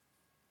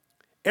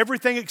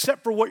everything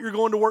except for what you're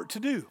going to work to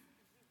do.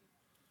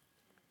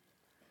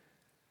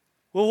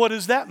 Well, what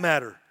does that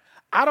matter?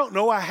 I don't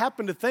know. I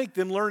happen to think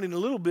them learning a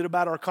little bit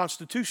about our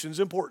Constitution is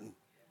important.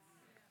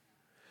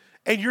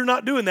 And you're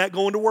not doing that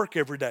going to work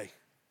every day.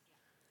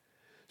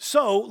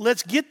 So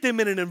let's get them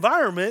in an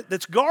environment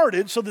that's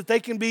guarded so that they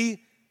can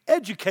be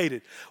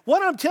educated.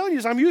 What I'm telling you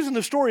is I'm using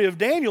the story of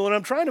Daniel and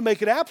I'm trying to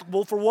make it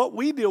applicable for what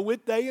we deal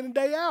with day in and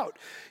day out.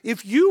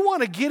 If you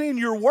want to get in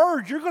your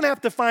word, you're going to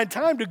have to find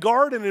time to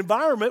guard an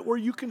environment where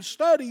you can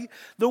study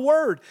the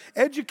word.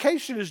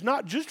 Education is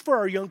not just for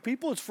our young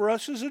people, it's for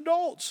us as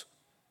adults.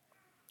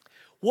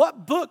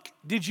 What book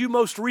did you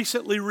most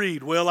recently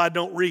read? Well, I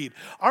don't read.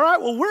 All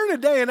right, well, we're in a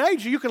day and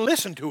age where you can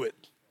listen to it.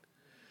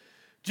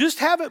 Just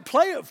have it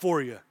play it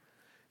for you.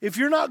 If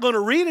you're not going to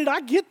read it, I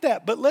get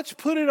that, but let's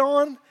put it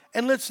on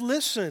and let's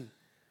listen.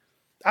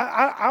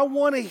 I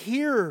want to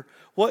hear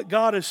what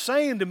God is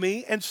saying to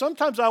me, and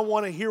sometimes I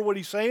want to hear what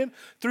he's saying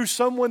through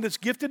someone that's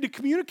gifted to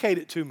communicate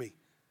it to me.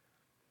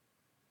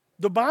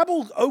 The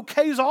Bible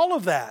okays all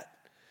of that.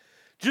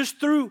 Just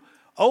through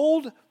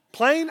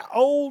plain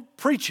old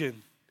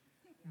preaching,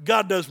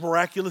 God does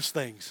miraculous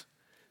things.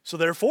 So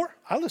therefore,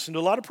 I listen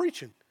to a lot of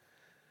preaching.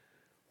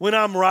 When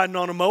I'm riding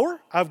on a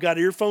mower, I've got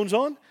earphones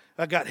on.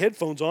 I've got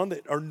headphones on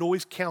that are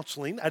noise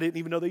canceling. I didn't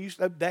even know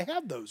they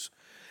have those.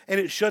 And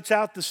it shuts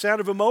out the sound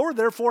of a mower.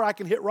 Therefore, I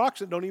can hit rocks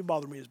that don't even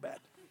bother me as bad.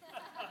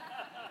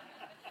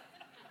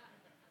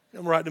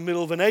 I'm right in the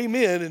middle of an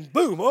amen and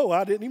boom, oh,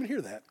 I didn't even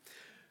hear that.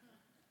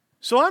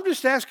 So I'm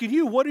just asking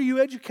you, what are you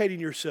educating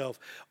yourself?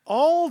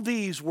 All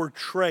these were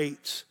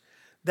traits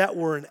that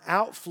were an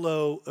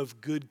outflow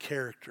of good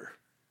character.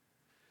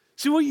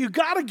 See, what you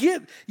got to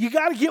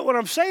get what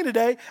I'm saying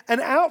today,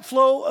 an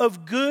outflow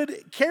of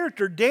good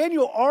character.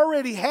 Daniel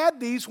already had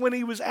these when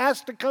he was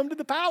asked to come to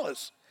the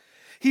palace.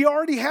 He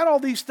already had all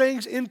these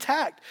things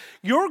intact.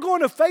 You're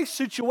going to face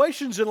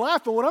situations in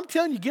life, but what I'm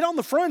telling you, get on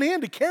the front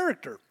end of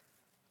character.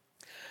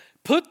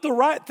 Put the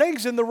right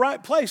things in the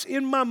right place.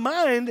 In my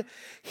mind,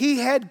 he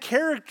had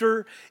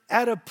character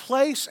at a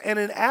place and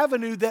an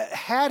avenue that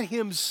had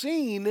him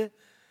seen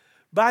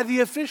by the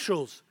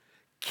officials.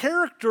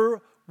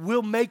 Character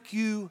will make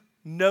you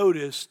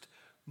noticed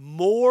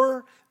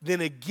more than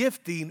a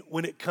gifting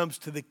when it comes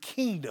to the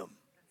kingdom.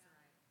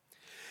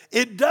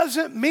 It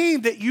doesn't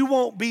mean that you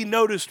won't be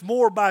noticed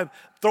more by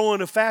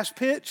throwing a fast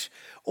pitch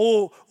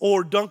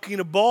or dunking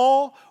a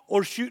ball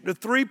or shooting a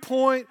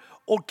three-point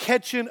or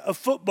catching a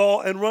football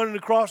and running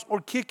across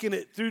or kicking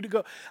it through to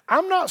go.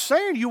 I'm not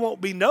saying you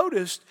won't be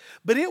noticed,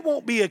 but it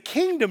won't be a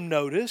kingdom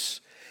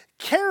notice.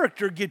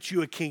 Character gets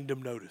you a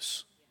kingdom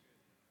notice.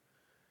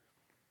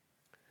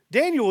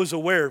 Daniel was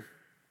aware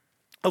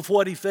of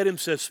what he fed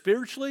himself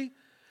spiritually.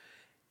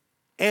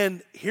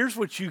 And here's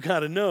what you got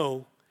to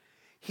know.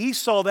 He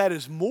saw that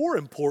as more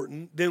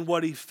important than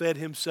what he fed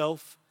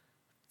himself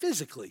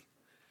physically.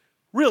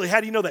 Really, how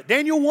do you know that?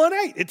 Daniel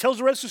 1:8, it tells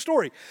the rest of the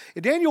story.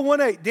 In Daniel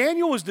 1:8,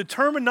 Daniel was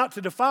determined not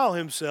to defile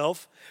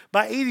himself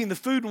by eating the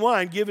food and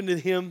wine given to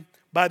him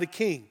by the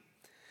king.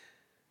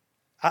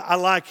 I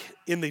like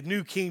in the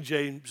New King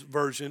James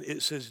Version,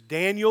 it says,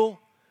 Daniel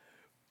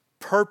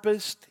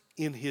purposed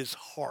in his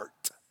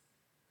heart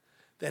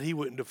that he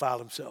wouldn't defile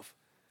himself.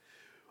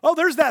 Oh,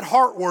 there's that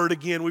heart word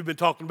again we've been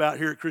talking about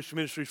here at Christian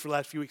Ministries for the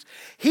last few weeks.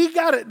 He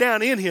got it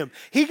down in him.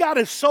 He got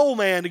his soul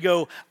man to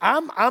go,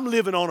 I'm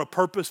living on a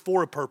purpose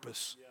for a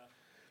purpose,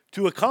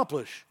 to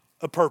accomplish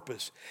a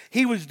purpose.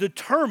 He was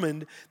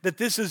determined that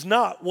this is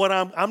not what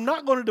I'm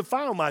not going to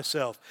defile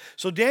myself.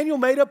 So Daniel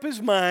made up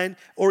his mind,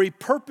 or he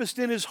purposed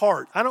in his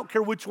heart. I don't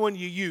care which one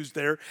you use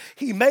there.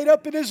 He made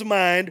up in his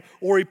mind,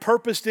 or he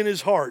purposed in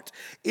his heart.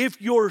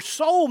 If your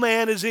soul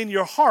man is in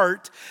your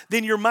heart,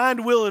 then your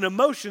mind, will, and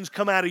emotions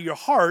come out of your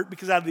heart,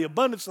 because out of the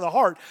abundance of the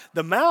heart,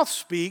 the mouth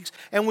speaks.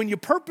 And when you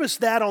purpose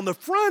that on the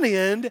front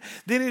end,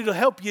 then it'll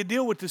help you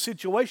deal with the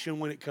situation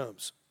when it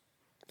comes.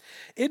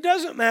 It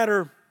doesn't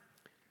matter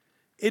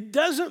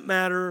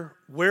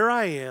where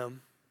I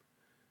am,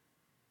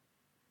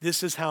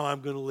 this is how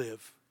I'm going to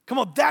live. Come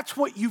on, that's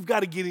what you've got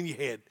to get in your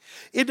head.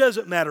 It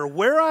doesn't matter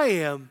where I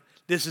am,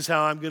 this is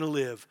how I'm going to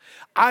live.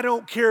 I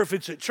don't care if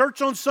it's at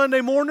church on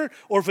Sunday morning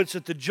or if it's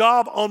at the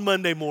job on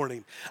Monday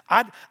morning.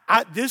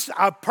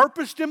 I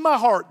purposed in my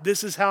heart,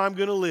 this is how I'm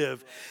going to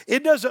live.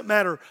 It doesn't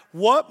matter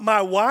what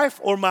my wife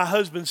or my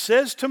husband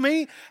says to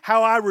me,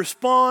 how I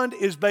respond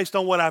is based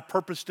on what I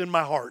purposed in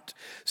my heart.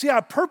 See,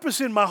 I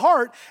purpose in my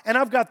heart and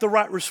I've got the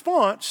right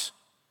response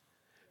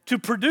to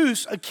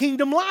produce a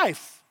kingdom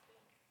life.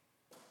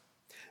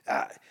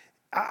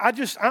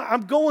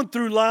 I'm going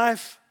through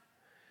life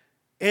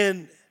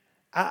and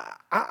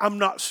I'm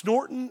not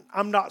snorting,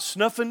 I'm not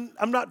snuffing,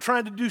 I'm not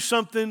trying to do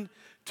something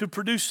to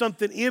produce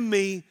something in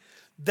me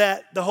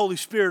that the Holy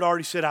Spirit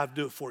already said I'd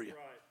do it for you. Right.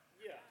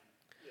 Yeah.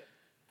 Yeah.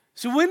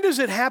 So when does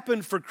it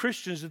happen for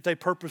Christians that they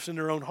purpose in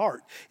their own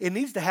heart? It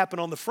needs to happen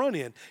on the front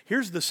end.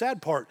 Here's the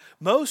sad part.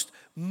 Most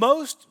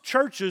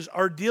churches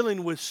are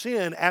dealing with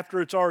sin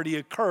after it's already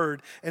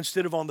occurred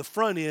instead of on the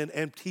front end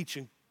and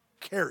teaching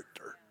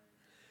character.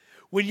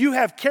 When you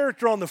have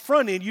character on the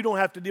front end, you don't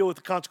have to deal with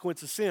the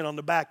consequence of sin on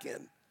the back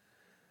end.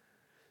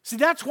 See,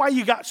 that's why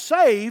you got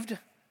saved.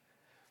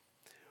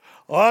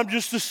 Oh, I'm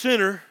just a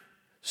sinner,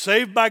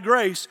 saved by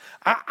grace.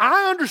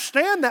 I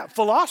understand that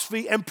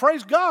philosophy, and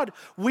praise God,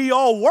 we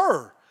all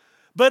were.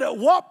 But at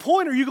what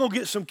point are you going to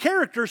get some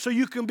character so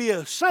you can be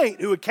a saint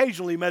who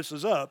occasionally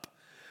messes up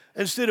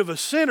instead of a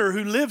sinner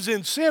who lives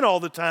in sin all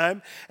the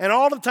time, and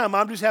all the time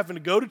I'm just having to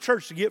go to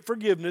church to get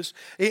forgiveness.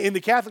 In the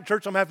Catholic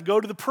Church, I'm having to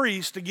go to the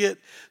priest to get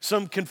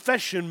some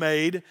confession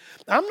made.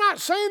 I'm not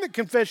saying that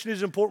confession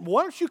is important, but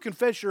why don't you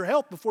confess your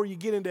health before you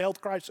get into health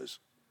crisis?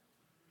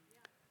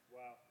 Wow.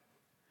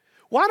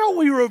 Why don't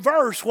we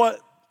reverse what,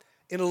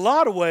 in a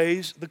lot of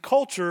ways, the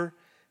culture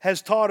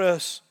has taught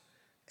us,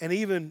 and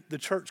even the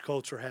church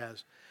culture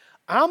has?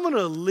 I'm going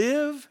to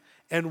live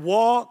and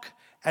walk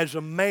as a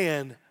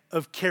man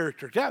of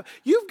character. Now,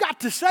 you've got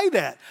to say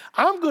that.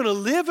 I'm going to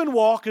live and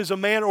walk as a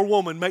man or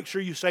woman. Make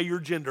sure you say your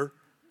gender.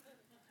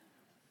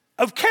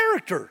 Of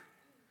character.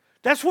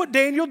 That's what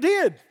Daniel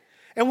did.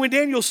 And when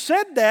Daniel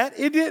said that,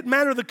 it didn't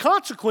matter the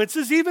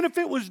consequences. Even if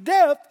it was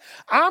death,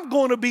 I'm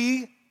going to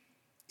be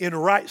in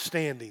right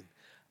standing.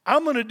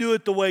 I'm going to do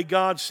it the way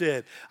God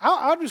said.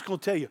 I'm just going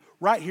to tell you,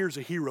 right here's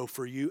a hero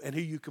for you and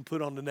who you can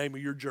put on the name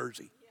of your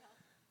jersey.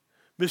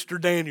 Mr.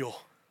 Daniel.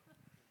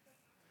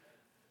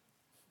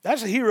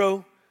 That's a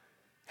hero.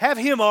 Have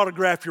him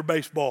autograph your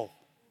baseball.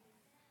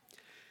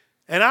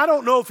 And I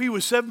don't know if he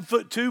was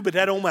 7'2", but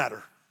that don't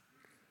matter.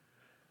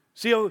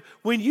 See,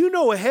 when you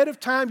know ahead of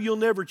time you'll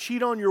never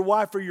cheat on your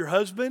wife or your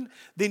husband,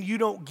 then you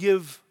don't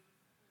give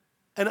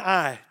an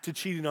eye to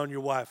cheating on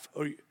your wife.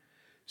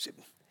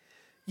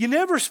 You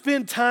never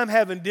spend time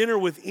having dinner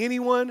with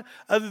anyone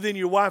other than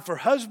your wife or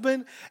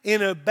husband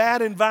in a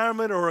bad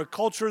environment or a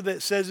culture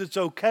that says it's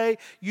okay.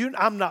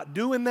 I'm not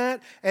doing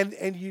that,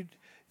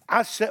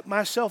 I set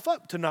myself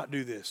up to not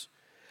do this.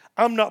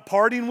 I'm not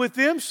partying with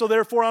them, so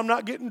therefore I'm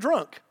not getting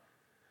drunk.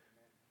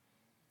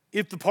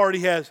 If the party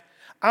has,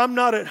 I'm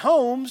not at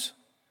homes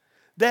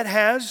that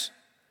has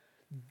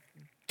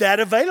that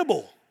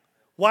available.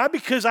 Why?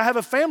 Because I have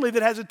a family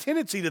that has a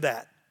tendency to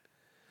that.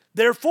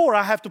 Therefore,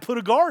 I have to put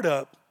a guard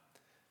up.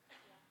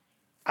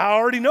 I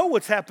already know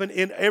what's happened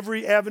in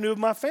every avenue of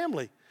my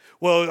family.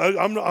 Well,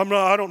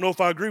 I don't know if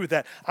I agree with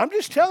that. I'm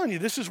just telling you,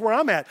 this is where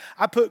I'm at.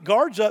 I put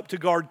guards up to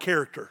guard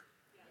character.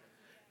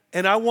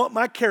 And I want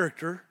my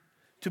character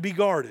to be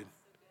guarded.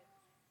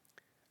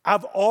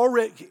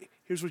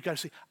 Here's what you got to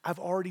see. I've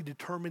already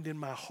determined in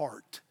my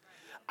heart.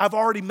 I've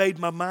already made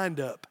my mind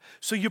up.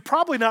 So you're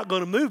probably not going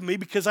to move me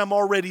because I'm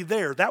already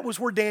there. That was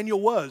where Daniel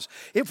was.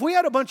 If we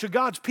had a bunch of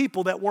God's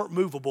people that weren't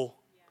movable,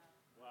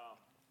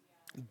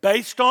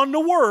 based on the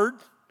word,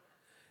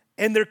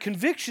 and their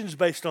convictions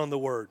based on the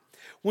word,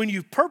 when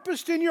you've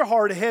purposed in your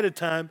heart ahead of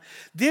time,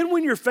 then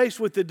when you're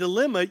faced with a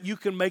dilemma, you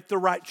can make the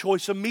right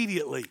choice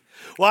immediately.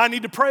 Well, I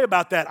need to pray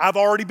about that. I've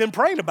already been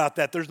praying about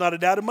that. There's not a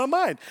doubt in my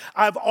mind.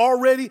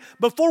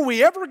 Before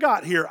we ever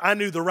got here, I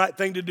knew the right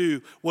thing to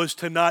do was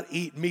to not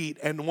eat meat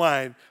and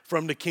wine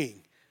from the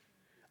king.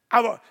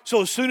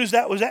 So as soon as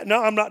that was that,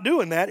 no, I'm not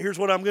doing that. Here's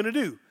what I'm going to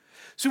do.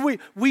 So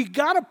we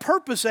got a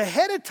purpose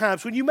ahead of time.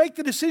 So when you make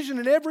the decision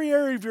in every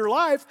area of your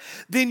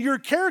life, then your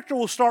character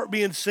will start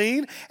being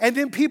seen, and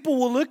then people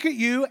will look at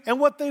you, and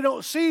what they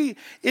don't see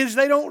is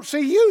they don't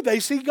see you. They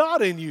see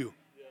God in you.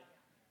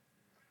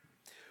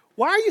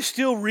 Why are you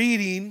still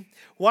reading?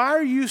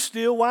 Why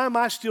am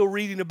I still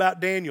reading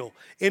about Daniel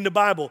in the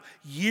Bible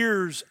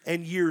years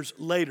and years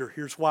later?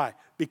 Here's why.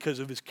 Because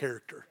of his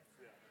character.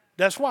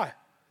 That's why.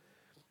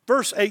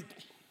 Verse 8,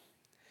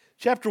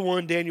 chapter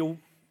 1, Daniel.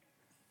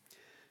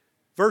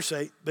 Verse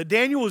 8, but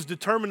Daniel was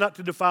determined not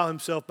to defile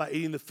himself by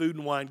eating the food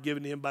and wine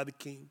given to him by the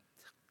king.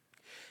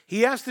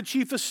 He asked the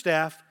chief of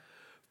staff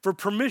for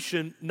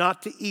permission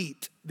not to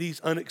eat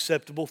these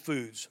unacceptable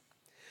foods.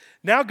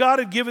 Now God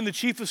had given the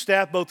chief of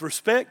staff both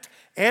respect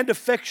and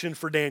affection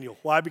for Daniel.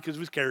 Why? Because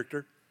of his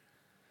character.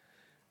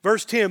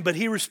 Verse 10, but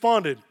he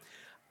responded,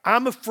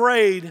 I'm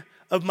afraid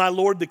of my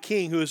lord the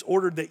king, who has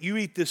ordered that you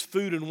eat this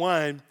food and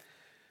wine.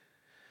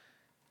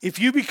 If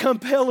you become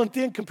pale and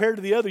thin compared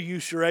to the other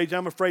youths your age,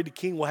 I'm afraid the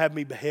king will have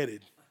me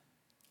beheaded.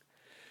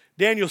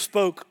 Daniel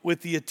spoke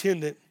with the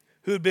attendant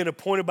who had been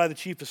appointed by the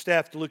chief of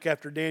staff to look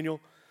after Daniel,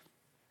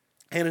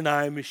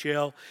 Hananiah,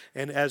 Mishael,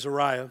 and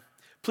Azariah.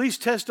 Please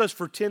test us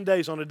for 10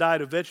 days on a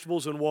diet of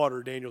vegetables and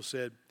water, Daniel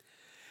said.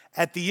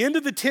 At the end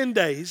of the 10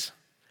 days,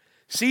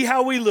 see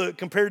how we look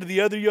compared to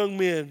the other young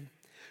men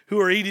who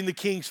are eating the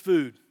king's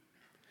food.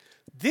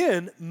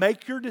 Then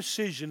make your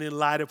decision in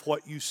light of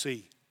what you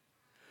see.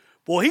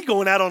 Boy, he's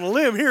going out on a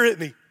limb here,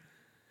 isn't he?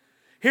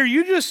 Here,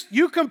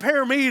 you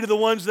compare me to the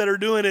ones that are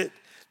doing it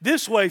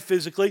this way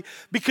physically,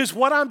 because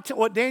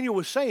what Daniel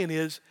was saying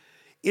is,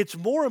 it's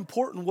more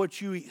important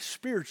what you eat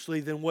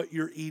spiritually than what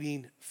you're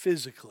eating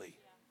physically.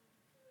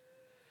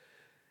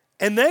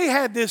 And they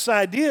had this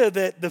idea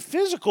that the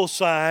physical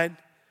side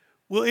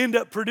will end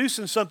up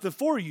producing something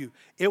for you.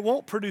 It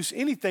won't produce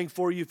anything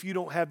for you if you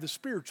don't have the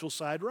spiritual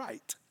side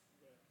right.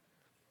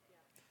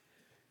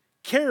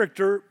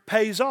 Character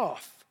pays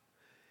off.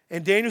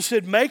 And Daniel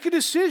said, make a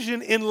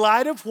decision in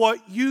light of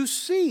what you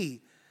see.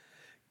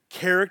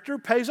 Character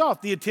pays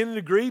off. The attendant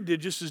agreed, did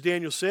just as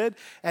Daniel said.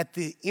 At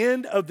the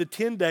end of the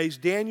 10 days,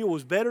 Daniel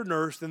was better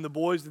nursed than the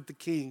boys that the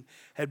king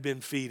had been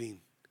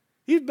feeding.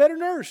 He's better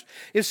nursed.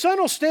 If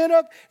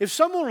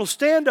someone will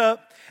stand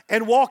up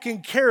and walk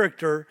in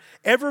character,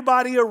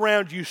 everybody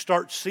around you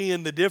starts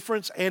seeing the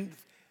difference and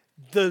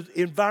the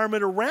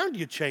environment around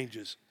you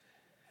changes.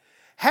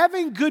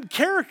 Having good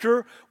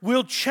character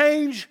will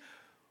change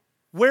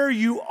where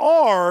you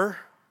are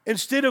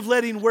instead of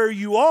letting where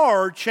you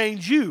are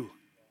change you.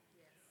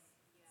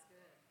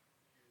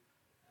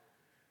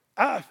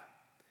 I'm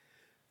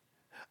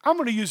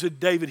going to use a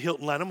David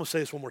Hilton line. I'm going to say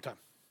this one more time.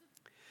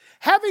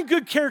 Having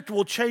good character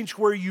will change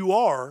where you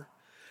are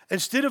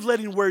instead of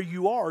letting where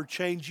you are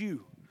change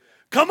you.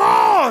 Come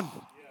on!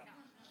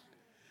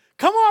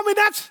 Come on, I mean,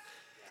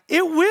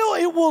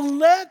 it will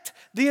let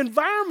the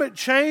environment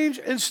change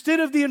instead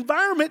of the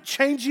environment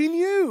changing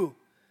you.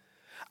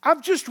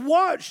 I've just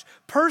watched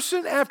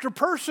person after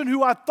person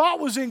who I thought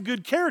was in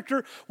good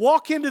character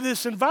walk into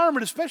this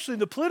environment, especially in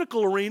the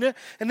political arena,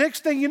 and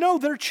next thing you know,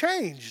 they're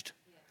changed.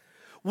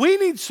 We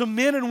need some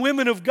men and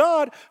women of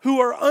God who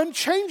are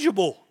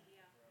unchangeable.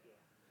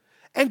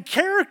 And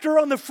character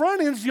on the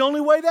front end is the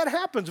only way that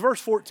happens. Verse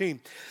 14.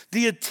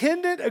 The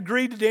attendant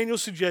agreed to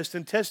Daniel's suggestion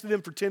and tested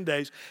them for 10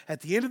 days.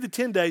 At the end of the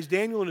 10 days,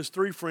 Daniel and his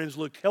 3 friends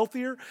looked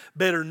healthier,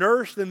 better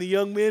nourished than the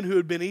young men who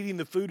had been eating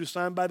the food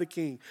assigned by the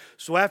king.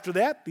 So after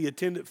that, the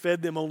attendant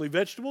fed them only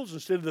vegetables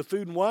instead of the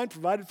food and wine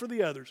provided for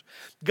the others.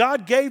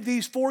 God gave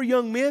these 4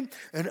 young men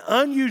an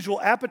unusual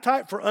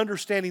appetite for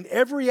understanding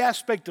every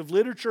aspect of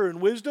literature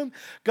and wisdom.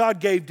 God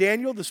gave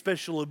Daniel the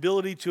special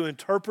ability to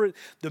interpret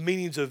the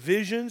meanings of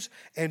visions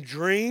and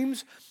dreams.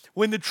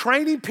 When the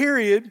training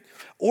period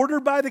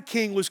ordered by the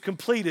king was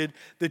completed,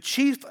 the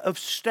chief of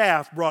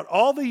staff brought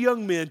all the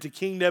young men to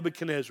King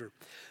Nebuchadnezzar.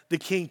 The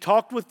king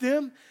talked with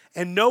them,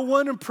 and no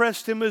one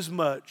impressed him as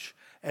much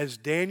as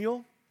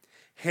Daniel,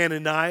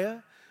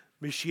 Hananiah,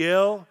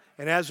 Mishael,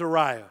 and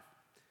Azariah.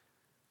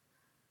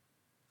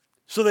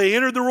 So they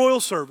entered the royal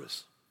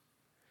service.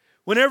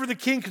 Whenever the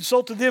king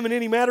consulted them in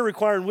any matter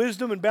requiring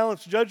wisdom and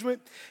balanced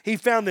judgment, he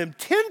found them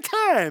 10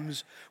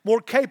 times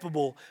more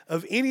capable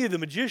of any of the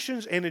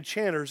magicians and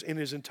enchanters in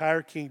his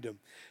entire kingdom.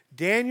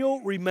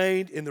 Daniel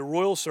remained in the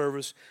royal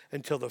service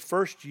until the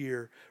first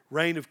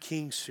reign of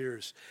King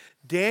Cyrus.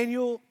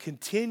 Daniel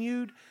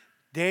continued,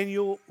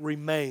 Daniel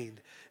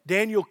remained.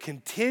 Daniel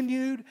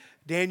continued,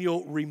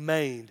 Daniel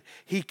remained.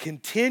 He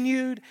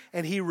continued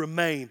and he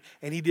remained.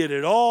 And he did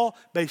it all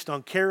based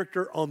on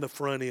character on the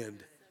front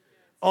end.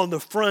 On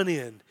the front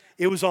end.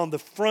 It was on the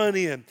front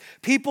end.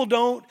 People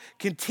don't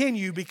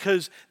continue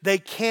because they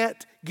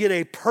can't get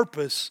a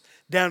purpose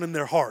down in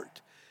their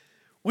heart.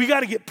 We got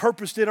to get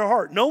purpose in our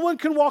heart. No one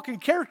can walk in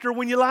character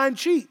when you lie and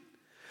cheat.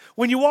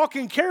 When you walk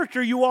in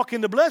character, you walk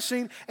in the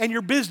blessing and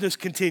your business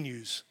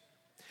continues.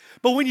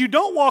 But when you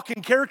don't walk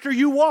in character,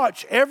 you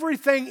watch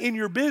everything in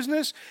your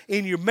business,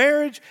 in your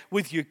marriage,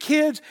 with your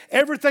kids,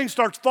 everything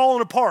starts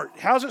falling apart.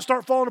 How does it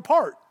start falling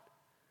apart?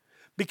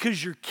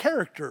 Because your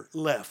character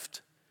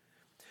left.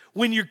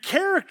 When your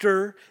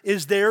character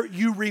is there,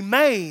 you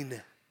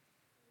remain.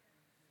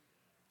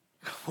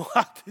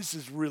 Wow, this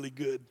is really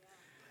good.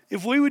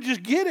 If we would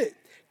just get it.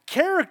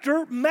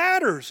 Character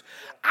matters.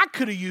 I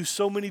could have used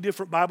so many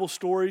different Bible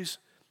stories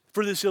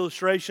for this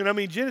illustration. I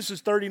mean,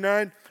 Genesis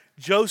 39,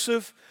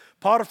 Joseph,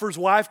 Potiphar's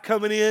wife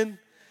coming in.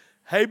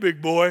 Hey,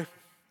 big boy.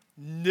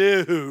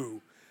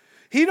 No.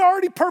 He'd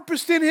already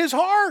purposed in his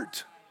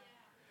heart.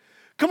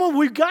 Come on,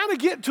 we've got to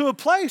get to a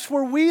place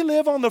where we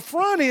live on the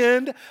front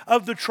end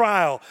of the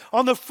trial,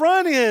 on the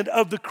front end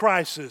of the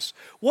crisis.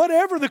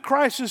 Whatever the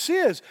crisis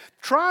is,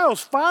 trials,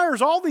 fires,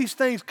 all these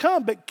things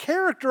come, but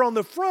character on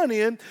the front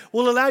end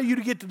will allow you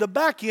to get to the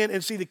back end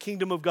and see the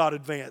kingdom of God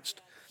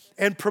advanced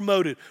and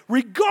promoted,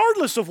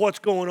 regardless of what's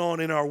going on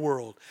in our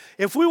world.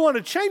 If we want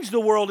to change the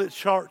world, it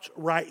starts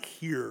right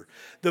here.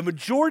 The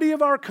majority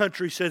of our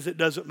country says it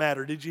doesn't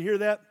matter. Did you hear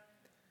that?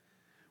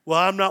 Well,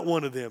 I'm not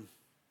one of them.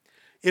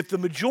 If the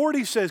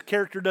majority says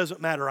character doesn't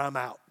matter, I'm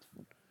out.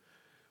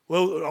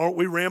 Well, aren't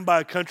we ran by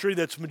a country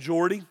that's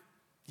majority?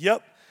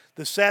 Yep,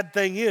 The sad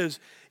thing is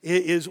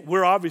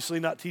we're obviously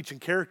not teaching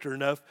character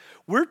enough.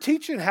 We're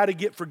teaching how to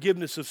get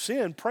forgiveness of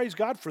sin. Praise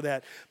God for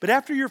that. But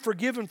after you're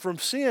forgiven from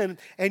sin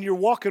and you're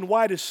walking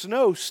white as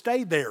snow,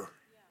 stay there.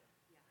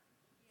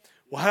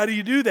 Well, how do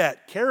you do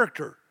that?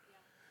 Character.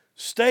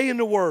 Stay in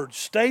the Word.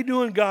 Stay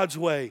doing God's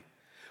way.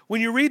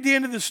 When you read the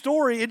end of the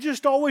story, it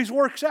just always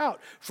works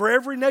out for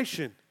every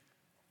nation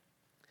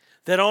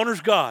that honors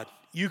God.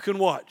 You can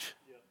watch.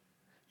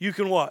 You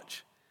can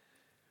watch.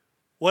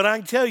 What I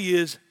can tell you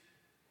is,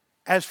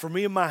 as for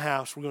me and my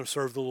house, we're going to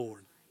serve the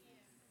Lord.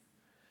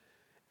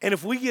 And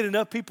if we get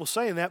enough people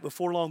saying that,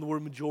 before long, we're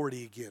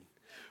majority again.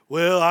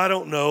 Well, I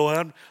don't know.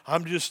 I'm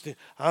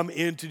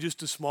into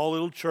just a small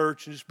little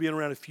church and just being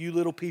around a few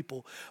little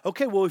people.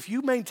 Okay, well, if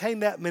you maintain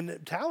that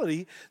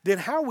mentality, then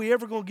how are we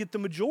ever going to get the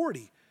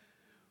majority?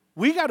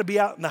 We got to be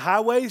out in the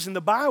highways and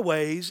the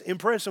byways,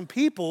 impressing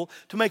people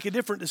to make a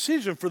different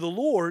decision for the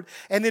Lord,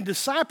 and then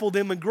disciple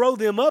them and grow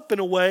them up in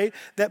a way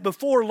that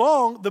before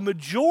long, the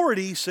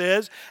majority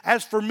says,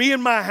 as for me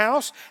and my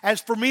house,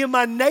 as for me and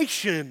my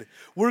nation,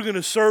 we're going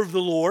to serve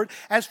the Lord.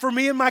 As for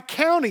me and my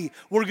county,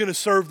 we're going to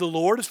serve the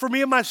Lord. As for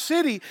me and my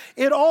city,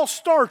 it all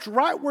starts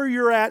right where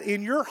you're at,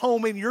 in your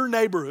home, in your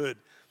neighborhood.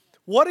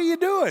 What are you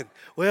doing?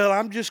 Well,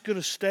 I'm just going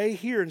to stay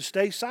here and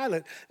stay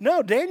silent.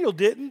 No, Daniel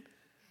didn't.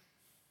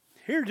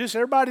 Here, just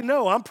everybody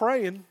know I'm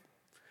praying.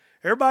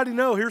 Everybody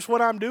know here's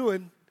what I'm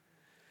doing.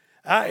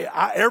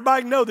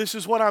 Everybody know this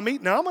is what I'm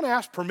eating. Now I'm going to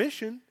ask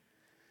permission.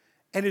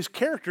 And his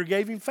character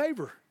gave him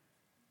favor.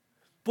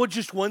 But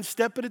just one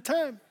step at a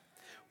time.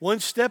 One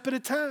step at a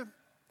time.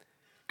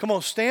 Come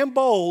on, stand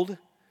bold.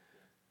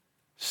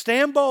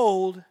 Stand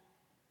bold.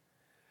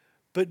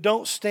 But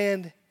don't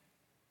stand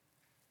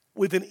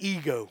with an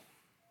ego.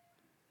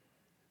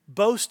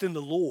 Boast in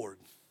the Lord.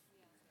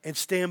 And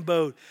stand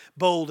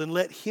bold and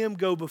let Him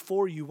go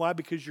before you. Why?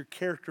 Because your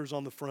character's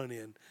on the front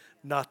end,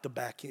 not the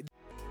back end.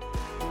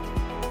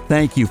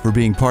 Thank you for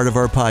being part of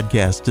our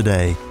podcast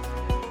today.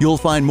 You'll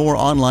find more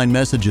online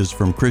messages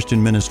from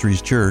Christian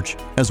Ministries Church,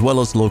 as well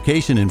as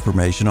location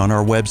information on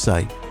our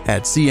website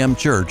at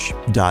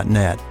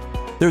cmchurch.net.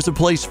 There's a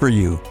place for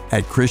you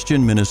at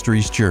Christian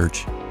Ministries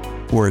Church,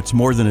 where it's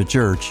more than a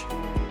church,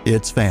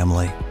 it's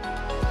family.